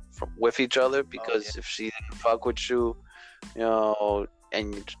working with each other because if she didn't fuck with you, you know.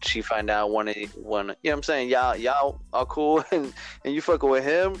 And she find out when you know what I'm saying, y'all are cool and you fucking with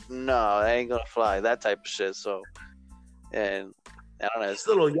him, no, that ain't gonna fly, that type of shit. So, and I don't know, these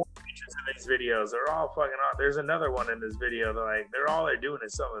little young bitches in these videos, they're all fucking out. There's another one in this video that like they're doing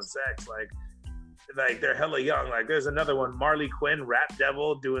is selling sex, like they're hella young. Like there's another one, Marley Quinn, Rap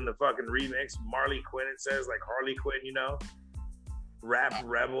Devil, doing the fucking remix. Marley Quinn, it says like Harley Quinn, you know, Rap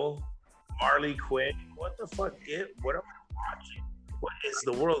Rebel, Marley Quinn. What the fuck? What am I watching? What is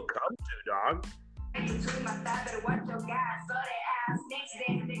the world come to, dog?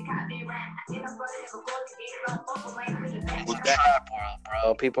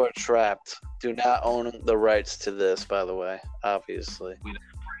 Bro, people are trapped. Do not own the rights to this, by the way. Obviously.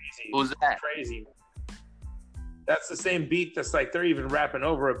 Crazy. Who's that? Crazy. That's the same beat. That's like they're even rapping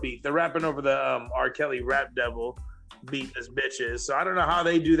over a beat. They're rapping over the R. Kelly Rap Devil beat as bitches. So I don't know how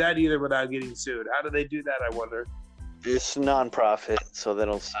they do that either without getting sued. How do they do that? I wonder. It's non-profit, so they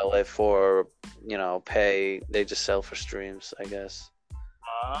don't sell it for, pay. They just sell for streams, I guess.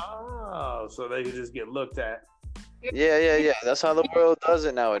 Oh, so they can just get looked at. Yeah. That's how the world does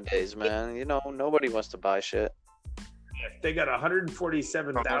it nowadays, man. Nobody wants to buy shit. Yeah, they got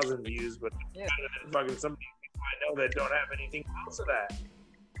 147,000 views, but fucking somebody I know that don't have anything close to that.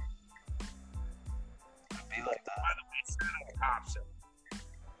 Be like that. By the way, shout out Thompson.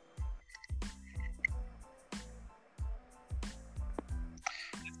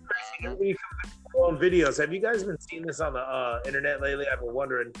 It's crazy. Everybody comes out with their own videos. Have you guys been seeing this on the internet lately? I've been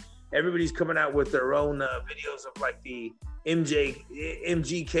wondering. Everybody's coming out with their own videos of like the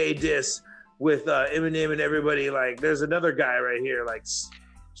MGK diss with Eminem and everybody. Like, there's another guy right here, like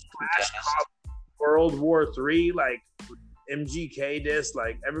Slash World War III, like MGK diss.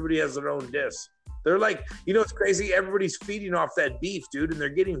 Like, everybody has their own diss. They're like, you know, it's crazy. Everybody's feeding off that beef, dude, and they're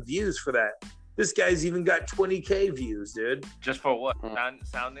getting views for that. This guy's even got 20K views, dude. Just for what?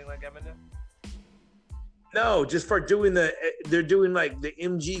 Sounding like Eminem? No, just for doing they're doing like the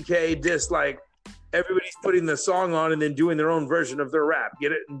MGK diss, like everybody's putting the song on and then doing their own version of their rap.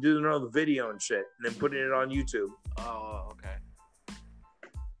 Get it and do their own video and shit, and then putting it on YouTube. Oh, okay.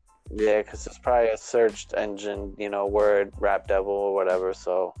 Yeah, because it's probably a search engine, you know, word, Rap Devil or whatever,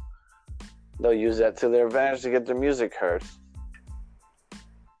 so they'll use that to their advantage to get their music heard.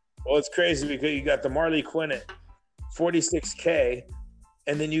 Well, it's crazy because you got the Marley Quinn at 46K,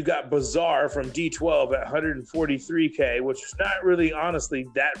 and then you got Bizarre from D12 at 143K, which is not really, honestly,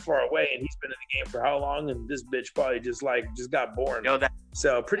 that far away. And he's been in the game for how long? And this bitch probably just got born. Yo,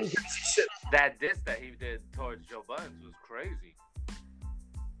 so pretty crazy shit. That diss that he did towards Joe Budden was crazy.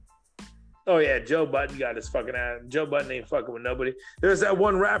 Oh yeah, Joe Budden got his fucking ass. Joe Budden ain't fucking with nobody. There's that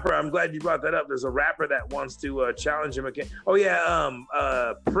one rapper. I'm glad you brought that up. There's a rapper that wants to challenge him again. Oh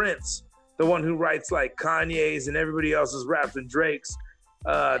yeah, Prince, the one who writes like Kanye's and everybody else's raps and Drake's.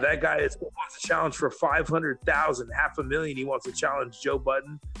 That guy wants to challenge for 500,000, $500,000. He wants to challenge Joe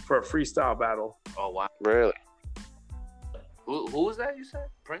Budden for a freestyle battle. Oh wow, Really? who was that? You said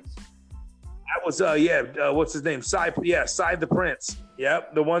Prince? That was what's his name? Psy the Prince.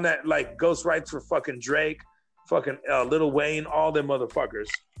 Yep, the one that like ghost writes for fucking Drake, fucking Lil Wayne, all them motherfuckers.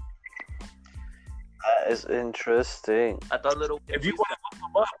 That is interesting. I thought If you want to look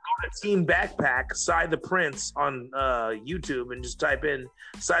them up, go to Team Backpack, Psy the Prince on YouTube, and just type in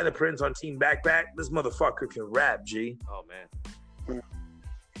Psy the Prince on Team Backpack. This motherfucker can rap, G. Oh man,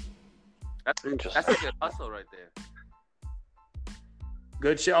 that's a good hustle right there.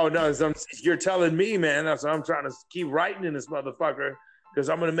 Good show. Oh, no, you're telling me, man. That's what I'm trying to keep writing in this motherfucker because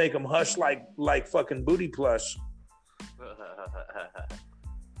I'm gonna make him hush like fucking booty plush.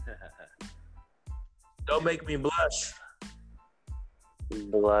 Don't make me blush.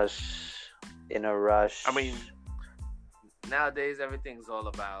 Blush in a rush. I mean, nowadays everything's all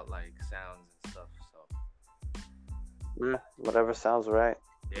about like sounds and stuff. So whatever sounds right.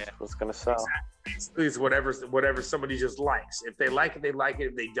 yeah, What's gonna sell? Basically, it's whatever somebody just likes. If they like it, they like it.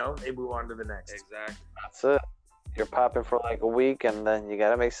 If they don't, they move on to the next. exactly. That's it. You're popping for like a week, and then you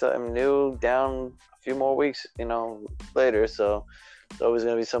gotta make something new down a few more weeks, later. So it's always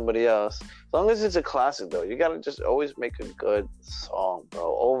gonna be somebody else. As long as it's a classic, though, you gotta just always make a good song,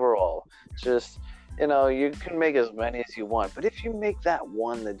 bro. Overall, just you can make as many as you want, but if you make that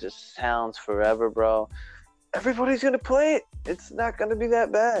one that just sounds forever, bro, everybody's gonna play it. It's not gonna be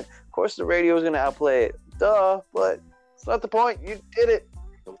that bad. Of course, the radio is gonna outplay it. Duh, but it's not the point. You did it.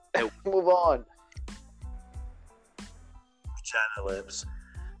 Move on. China lips.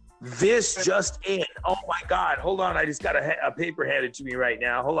 This just in. Oh my God! Hold on, I just got a paper handed to me right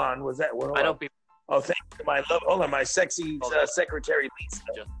now. Hold on, was that? Hold I on. don't be. Oh, thank you, my love. Hold on, my sexy secretary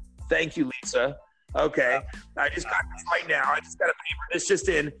Lisa. Thank you, Lisa. Okay, I just got this right now. I just got a paper. This just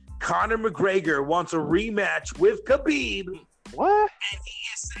in. Conor McGregor wants a rematch with Khabib. What?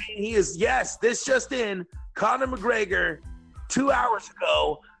 And he is yes, this just in. Conor McGregor 2 hours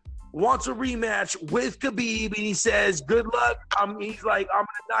ago wants a rematch with Khabib, and he says, good luck. He's like, I'm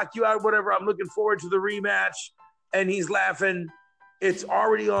gonna knock you out, whatever. I'm looking forward to the rematch. And he's laughing. It's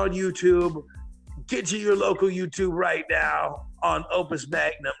already on YouTube. Get to your local YouTube right now on Opus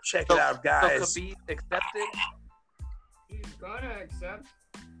Magnum. Check it out, guys. So Khabib accepted? He's gonna accept.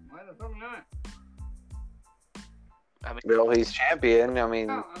 Why the fuck not? I mean, Well, he's champion. I mean,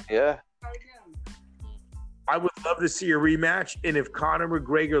 yeah. Try again. I would love to see a rematch, and if Conor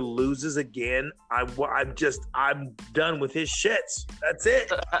McGregor loses again, I'm done with his shits. That's it.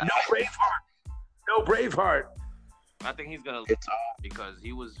 No Braveheart. I think he's gonna lose because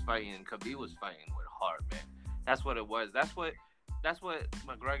he was fighting. Khabib was fighting with heart, man. That's what it was. That's what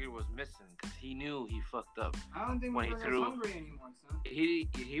McGregor was missing because he knew he fucked up. I don't think When he we're threw- hungry anymore, son.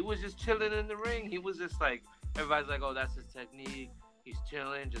 He was just chilling in the ring. He was just like, everybody's like, oh, that's his technique. He's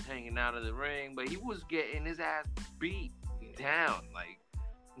chilling, just hanging out of the ring. But he was getting his ass beat down. Like,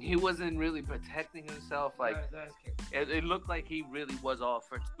 he wasn't really protecting himself. Like, That's kicked. It looked like he really was off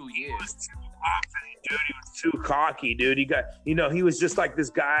for 2 years. Dude, he was too cocky, dude. He was just like this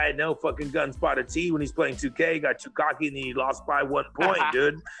guy, no fucking Gunspotted T when he's playing 2K. He got too cocky and then he lost by 1 point,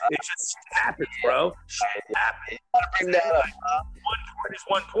 dude. It just happens, bro. Shit happens. Bring that up. 1 point is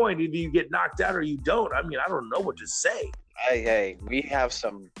 1 point. Either you get knocked out or you don't. I mean, I don't know what to say. Hey, we have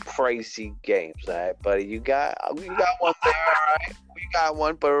some crazy games, all right, buddy. We got one there, all right? We got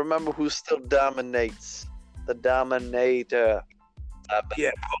one, but remember who still dominates? The Dominator. Yeah,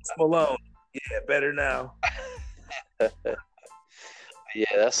 Post Malone. Yeah, better now. Yeah,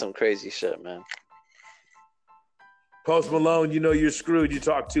 that's some crazy shit, man. Post Malone, you're screwed. You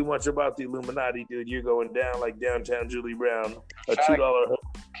talk too much about the Illuminati, dude. You're going down like downtown Julie Brown. A $2 hook.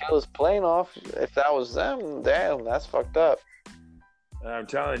 Kill his plane off. If that was them, damn, that's fucked up. I'm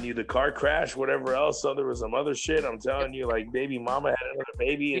telling you, the car crash, whatever else. So there was some other shit. I'm telling you, like baby mama had another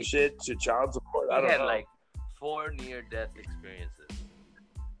baby and shit. To child support. I don't know. Like 4 near-death experiences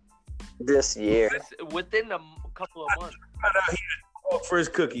this year. Within a couple of months. He was for his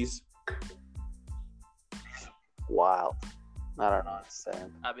cookies. Wow. I don't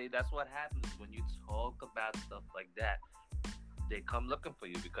understand. I mean, that's what happens when you talk about stuff like that. They come looking for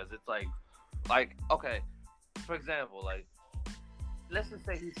you because it's like, okay, for example, like, let's just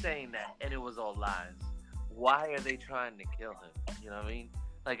say he's saying that and it was all lies. Why are they trying to kill him? You know what I mean?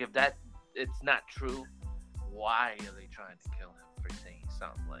 Like, if it's not true, why are they trying to kill him for saying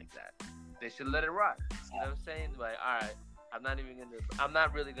something like that? They should let it rock. You know what I'm saying? Like, all right, I'm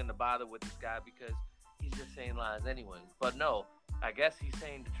not really gonna bother with this guy because he's just saying lies anyway. But no, I guess he's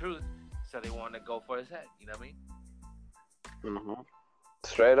saying the truth, so they want to go for his head. You know what I mean? Mm-hmm.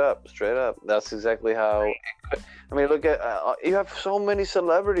 Straight up. That's exactly how. I mean, look at you have so many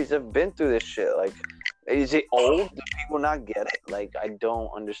celebrities that have been through this shit. Like, is it old? Do people not get it? Like, I don't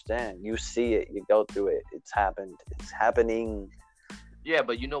understand. You see it, you go through it. It's happened. It's happening. Yeah,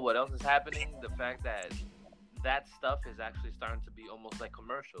 but you know what else is happening? The fact that stuff is actually starting to be almost like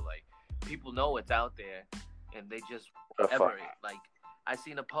commercial. Like, people know it's out there, and they just whatever it. Like, I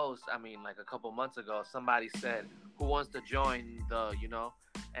seen a post, like a couple months ago, somebody said, who wants to join the,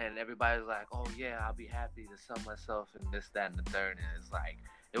 and everybody's like, oh yeah, I'll be happy to sell myself and this, that, and the third. And it's like,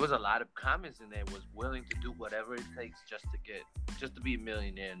 there was a lot of comments in there was willing to do whatever it takes just to be a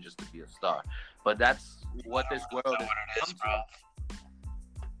millionaire and just to be a star. But that's what this world is, bro.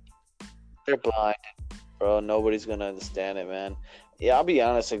 They're blind, bro. Nobody's gonna understand it, man. Yeah, I'll be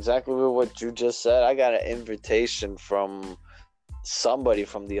honest, exactly with what you just said. I got an invitation from somebody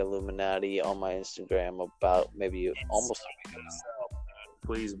from the Illuminati on my Instagram about maybe almost a week ago.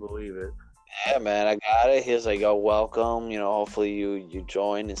 Please believe it. Yeah, man, I got it. He's like, "Oh, welcome. Hopefully you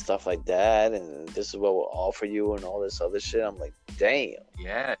join and stuff like that, and this is what we'll offer you and all this other shit." I'm like, "Damn."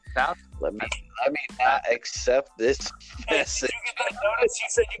 Yeah. Let me not accept this message. Did you get that notice? You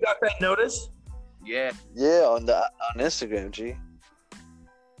said you got that notice? Yeah. Yeah, on Instagram, G.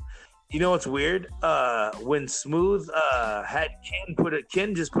 You know what's weird? When Smooth had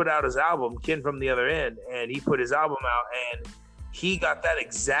Ken just put out his album, Ken from the Other End, and he put his album out, and he got that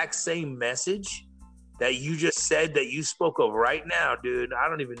exact same message that you just said that you spoke of right now, dude. I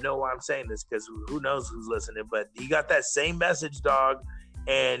don't even know why I'm saying this because who knows who's listening, but he got that same message, dog.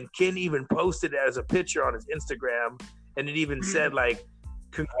 And Ken even posted it as a picture on his Instagram, and it even said like,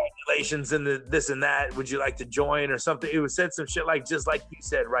 "Congratulations and this and that. Would you like to join or something?" It was said some shit like just like you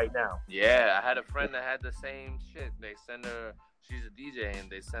said right now. Yeah, I had a friend that had the same shit. They sent her. She's a DJ, and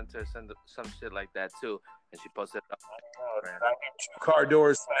they sent her some shit like that too. And she posted it up. I have 2 car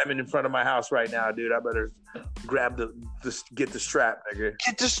doors slamming in front of my house right now, dude. I better grab get the strap, nigga.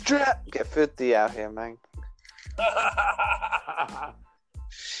 Get the strap. Get 50 out here, man.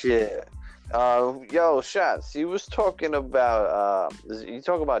 Shit. Yo, Shots, you was talking about, you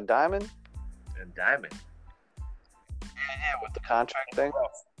talk about Diamond? Diamond? Yeah, with the contract thing?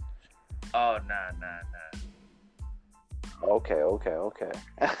 Oh, nah. Okay.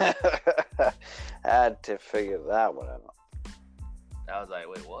 I had to figure that one out. I was like,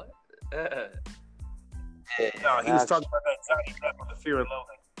 wait, what? No, he was talking about that Johnny Depp with the Fear and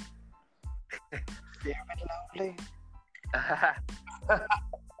Loathing. Fear and Loathing?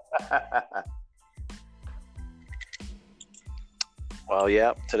 Well,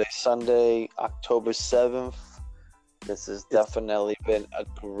 yeah, today's Sunday, October 7th. This has definitely been a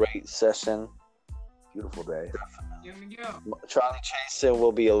great session. Beautiful day. Charlie Chasin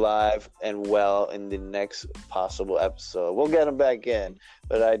will be alive and well in the next possible episode. We'll get him back in.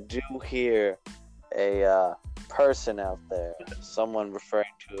 But I do hear a person out there, someone referring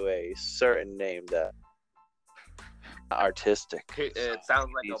to a certain name that artistic. It sounds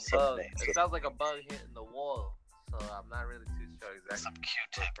like a bug. It sounds like a bug hitting the wall. so I'm not really too sure exactly. Some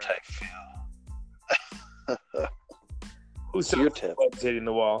Q-tip type feel. Who said Q-tip. bugs hitting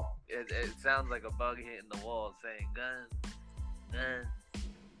the wall? It sounds like a bug hitting the wall saying gun, gun.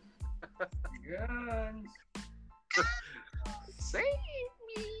 Guns. Save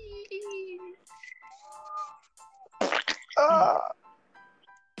me.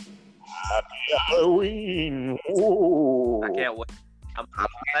 Happy Halloween! Ooh. I can't wait. I'm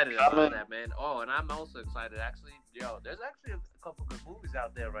excited about that, man. Oh, and I'm also excited. Actually, there's actually a couple good movies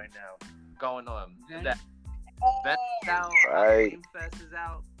out there right now going on. Okay. That Venom's out, Right. Game Fest is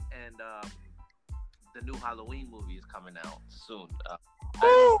out, and the new Halloween movie is coming out soon.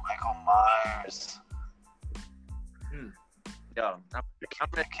 Michael Myers. I'm I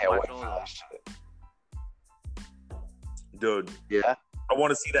ready to can't watch wait all for of that them. shit. Dude, Yeah. I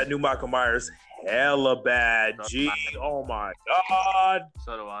want to see that new Michael Myers. Hella bad. Gee, oh my God.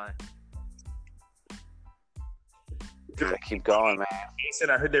 So do I. Gotta keep going, man. Jason,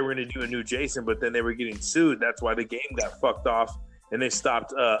 I heard they were going to do a new Jason, but then they were getting sued. That's why the game got fucked off, and they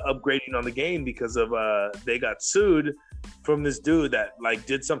stopped upgrading on the game because of they got sued from this dude that like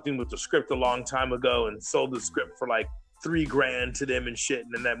did something with the script a long time ago and sold the script for like $3,000 to them and shit,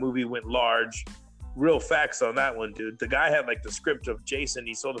 and then that movie went large. Real facts on that one, dude. The guy had like the script of Jason.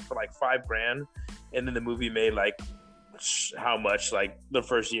 He sold it for like $5,000, and then the movie made like how much? Like the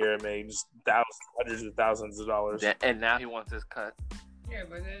first year it made just thousands, hundreds of thousands of dollars. Yeah, and now he wants his cut. Yeah,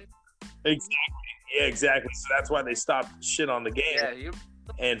 but then Exactly. Yeah, exactly. So that's why they stopped shit on the game Yeah, you.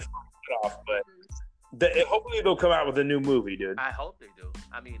 and fucked it off. But hopefully they'll come out with a new movie, dude. I hope they do.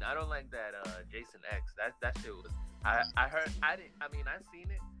 I mean, I don't like that Jason X. That shit was. I heard. I didn't. I mean, I seen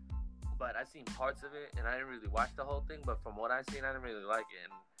it, but I seen parts of it, and I didn't really watch the whole thing. But from what I seen, I didn't really like it.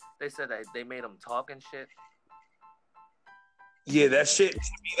 And they said that they made him talk and shit. Yeah, that shit to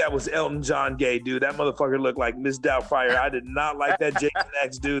me, that was Elton John gay, dude. That motherfucker looked like Miss Doubtfire. I did not like that Jason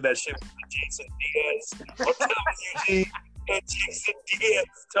X dude. That shit was like Jason Diaz. I'm telling you, G, that Jason Diaz,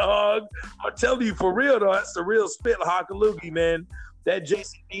 dog. I'm telling you for real though, that's the real spit hockaloogie, man. That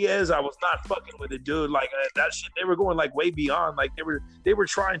Jason Diaz, I was not fucking with it, dude. Like that shit, they were going like way beyond. Like they were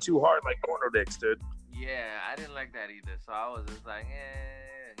trying too hard, like porno dicks, dude. Yeah, I didn't like that either. So I was just like,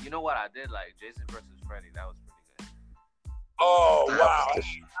 eh. You know what I did like? Jason versus Freddy. That was pretty good. Oh wow, I didn't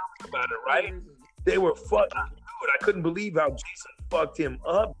think about it, right? They were fucking, dude. I couldn't believe how Jason fucked him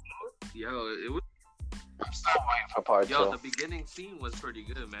up. Yo, it was. I'm still waiting for part Yo, two. the beginning scene was pretty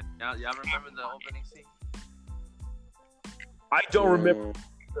good, man. Y'all remember the opening scene? I don't remember.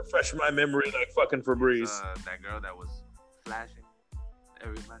 Refresh my memory like fucking Febreze. That girl that was flashing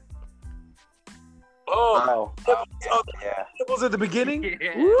everybody. Oh, Oh, yeah. it was at the beginning.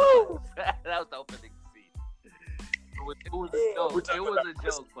 Yeah. Woo! That was the opening scene. It was a Yeah, joke. we're It talking was about a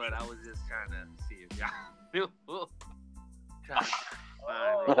joke, but I was just trying to see if y'all trying to Oh,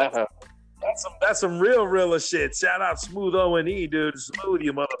 find it. that's some real shit. Shout out Smooth O&E, dude. Smooth,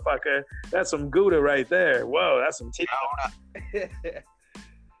 you motherfucker. That's some Gouda right there. Whoa, that's some tea.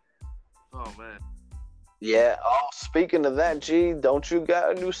 Oh man. Yeah. Oh, speaking of that, G, don't you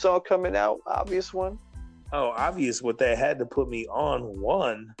got a new song coming out? Obvious one. Oh, obvious what they had to put me on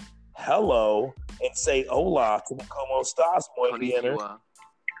one. Hello and say hola to the como estás, muy bien. Konnichiwa.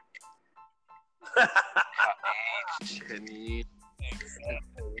 Konnichiwa.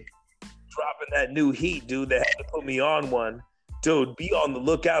 Dropping that new heat, dude. They had to put me on one. Dude, be on the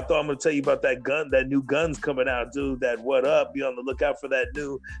lookout, though. I'm going to tell you about that new gun's coming out, dude. That what up? Be on the lookout for that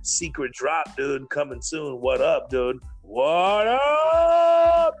new secret drop, dude, coming soon. What up, dude? What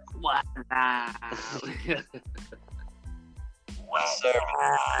up? What?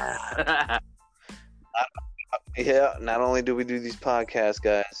 Yeah, not only do we do these podcasts,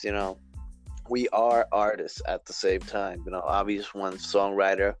 guys, you know, we are artists at the same time. You know, Obvious One,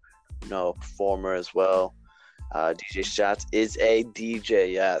 songwriter, you know, performer as well. DJ Shots is a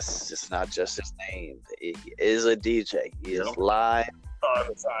DJ, yes. It's not just his name. He is a DJ. He is live. On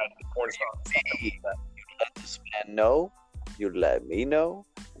the side, the corner song. You let this man know. You let me know.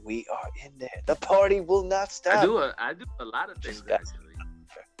 We are in there. The party will not stop. I do a lot of things Just got- actually.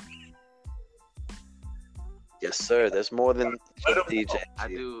 Yes, sir. There's more than just DJ. I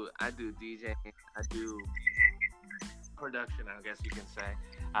do DJing. I do production, I guess you can say.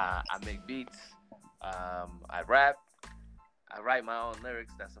 I make beats. I rap. I write my own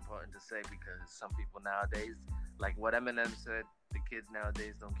lyrics. That's important to say because some people nowadays, like what Eminem said, the kids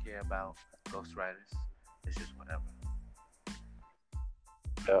nowadays don't care about ghostwriters. It's just whatever.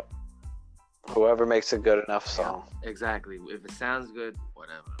 Yep. Whoever makes a good enough song. Exactly. If it sounds good,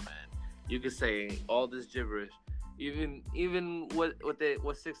 whatever, man. You could say all this gibberish. Even what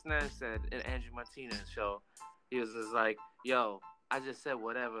 6ix9ine said in Andrew Martinez show. He was just like, yo, I just said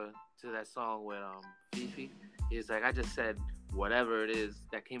whatever to that song with Fifi. He was like, I just said whatever it is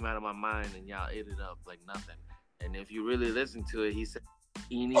that came out of my mind, and y'all ate it up like nothing. And if you really listen to it, he said,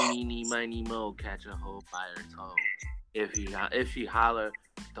 "Eeny, meeny, miny, mo, catch a hoe by her toe. If she holler,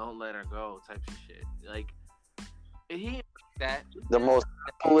 don't let her go." Type of shit. Like he that The most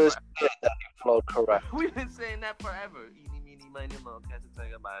coolest shit that he flowed correct. we've been saying that forever. Eeny, meeny, miny, mo, catch a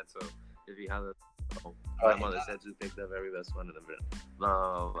tiger by her toe. If he holler, oh, my mother said you picked up every best one in the bit. Blah,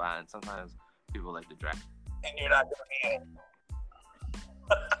 blah, blah. And sometimes people like to drag. And you're not gonna be in it.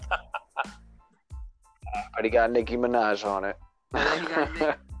 But he got Nicki Minaj on it. And then he got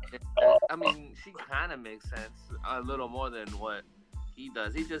Nick. I mean, she kind of makes sense a little more than what he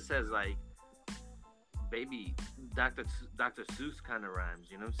does. He just says like, "Baby, Dr. Seuss" kind of rhymes.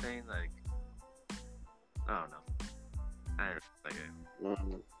 You know what I'm saying? Like, I don't know. I don't like it.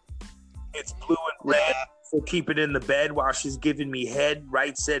 Mm-hmm. It's blue and red, so keep it in the bed while she's giving me head.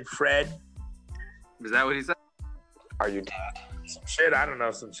 Right, said Fred. Is that what he said? Are you dead? Some shit, I don't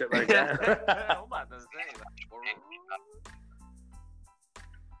know, some shit like that. I'm about to say like,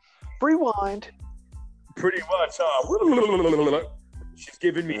 Rewind. Pretty much, huh? She's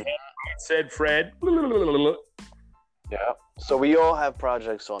giving me head. Right, said Fred. Yeah. So we all have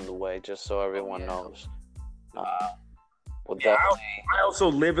projects on the way, just so everyone yeah. knows. Well, Yeah, definitely. I also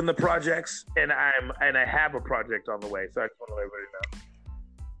live in the projects, and I have a project on the way, so I just want to let everybody know.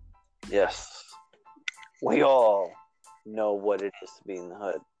 Yes. We all know what it is to be in the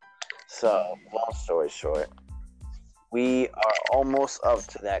hood. So, long story short, we are almost up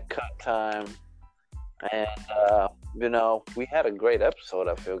to that cut time. And, we had a great episode,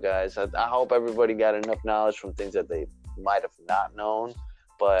 I feel, guys. I hope everybody got enough knowledge from things that they might have not known.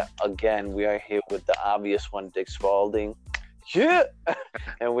 But, again, we are here with the obvious one, Dick Spalding. Yeah!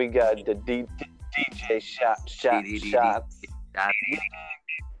 And we got the DJ shots.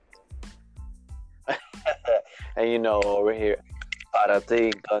 And over here, para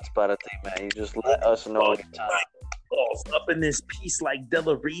ti, guts para ti, man. You just let us know anytime. Balls up in this piece like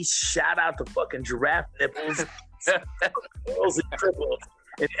Della Reese. Shout out to fucking giraffe nipples, girls and triples,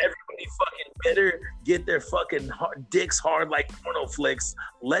 and everybody fucking better get their fucking dicks hard like porno flicks.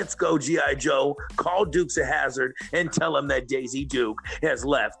 Let's go, G.I. Joe. Call Dukes a Hazard and tell him that Daisy Duke has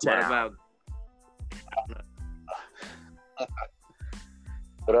left what town. about?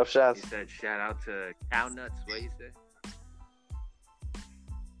 What up, Shots? He said, "Shout out to cow nuts." What you say?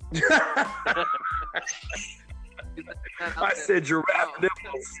 I said giraffe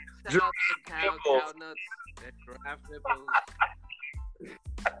nipples. Shout out to cow nuts and giraffe nipples.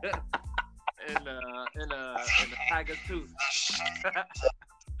 and a tiger tooth.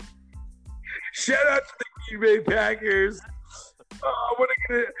 Shout out to the Green Bay Packers. I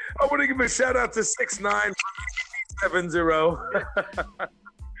want to give a shout out to 6'9" 70.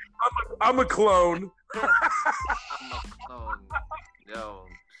 I'm a clone. I'm a clone. Yo.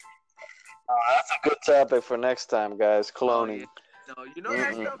 That's a good topic for next time, guys. Cloning. No,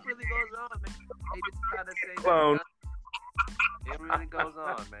 that stuff really goes on, man. They just gotta say Clone. that. It really goes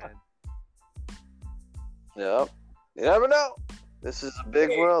on, man. Yep. You never know. This is a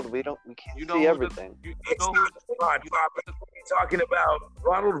big world. We can't see everything. You It's know not the pod topic. We're talking about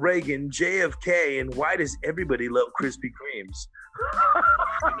Ronald Reagan, JFK, and why does everybody love Krispy Kremes?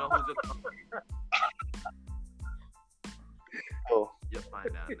 who's a Oh. You'll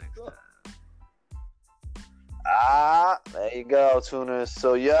find out next time. There you go, tuners.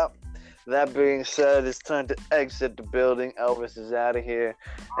 So, yep. That being said, it's time to exit the building. Elvis is out of here,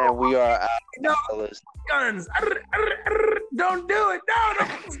 and we are out No. of the list. Guns. Don't do it. No,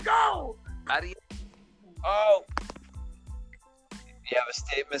 let's go. Adios. Oh. You have a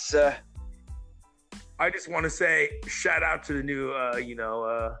statement, sir? I just want to say shout out to the new,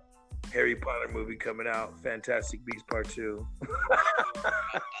 Harry Potter movie coming out, Fantastic Beasts Part 2.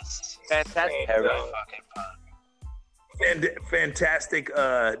 Fantastic. Harry fucking Potter. Fantastic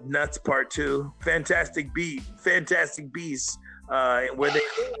Nuts Part 2, Fantastic Beasts, where they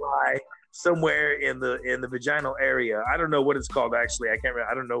lie somewhere in the vaginal area. I don't know what it's called actually. I can't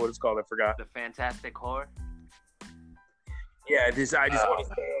remember. I don't know what it's called. I forgot. The Fantastic Whore. Yeah, I just want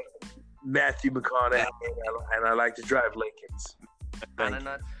to say Matthew McConaughey, and I like to drive Lincolns. Thank you.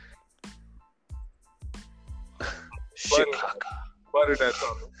 Nuts. Chicago. Butternuts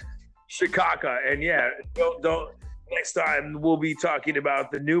on it. Chicago, and yeah, don't. Next time we'll be talking about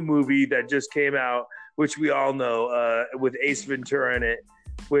the new movie that just came out, which we all know, with Ace Ventura in it,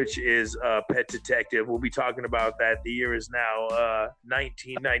 which is Pet Detective. We'll be talking about that. The year is now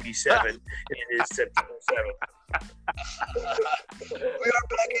 1997, and it is September 7th. We are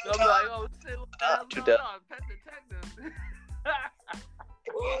back in I'm time. like, oh shit, what the hell's going on? Pet Detective.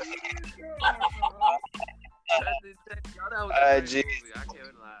 that was All a right, great G. movie. I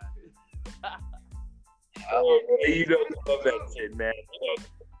can't lie. You don't love that shit, man. You know,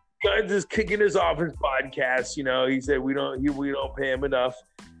 Guns is kicking us off his podcast. You know, he said we don't pay him enough.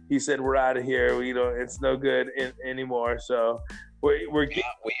 He said we're out of here. We don't. It's no good anymore. So we're getting,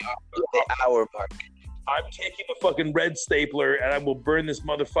 We are at the hour mark. I'm taking a fucking red stapler and I will burn this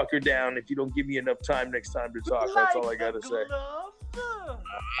motherfucker down if you don't give me enough time next time to talk. That's all I gotta say. We'll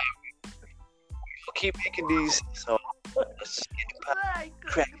keep making these. So let's just get Like a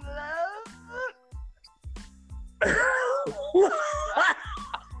Crack. glove.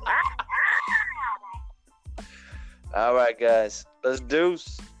 all right, guys. Let's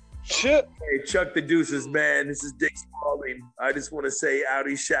deuce. Shit. Hey, Chuck the Deuces, man. This is Dick Spalding. I just want to say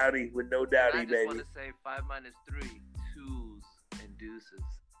outie shouty with no And doubty, I just baby. want to say 5 minus 3, 2s and deuces.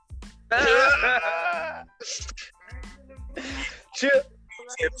 Chip.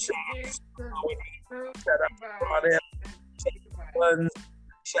 Tip shots. Shout out to him. Guns.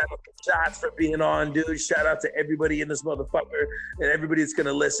 Shout out to Shots for being on, dude. Shout out to everybody in this motherfucker and everybody that's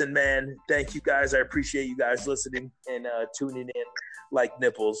gonna listen, man. Thank you guys. I appreciate you guys listening and tuning in like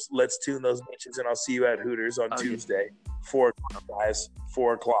nipples. Let's tune those bitches, and I'll see you at Hooters on Okay. Tuesday. 4 o'clock, guys.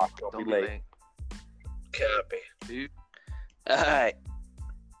 4 o'clock. Don't be late. Copy. Dude. All right.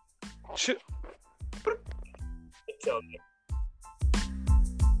 Chip. Tell you.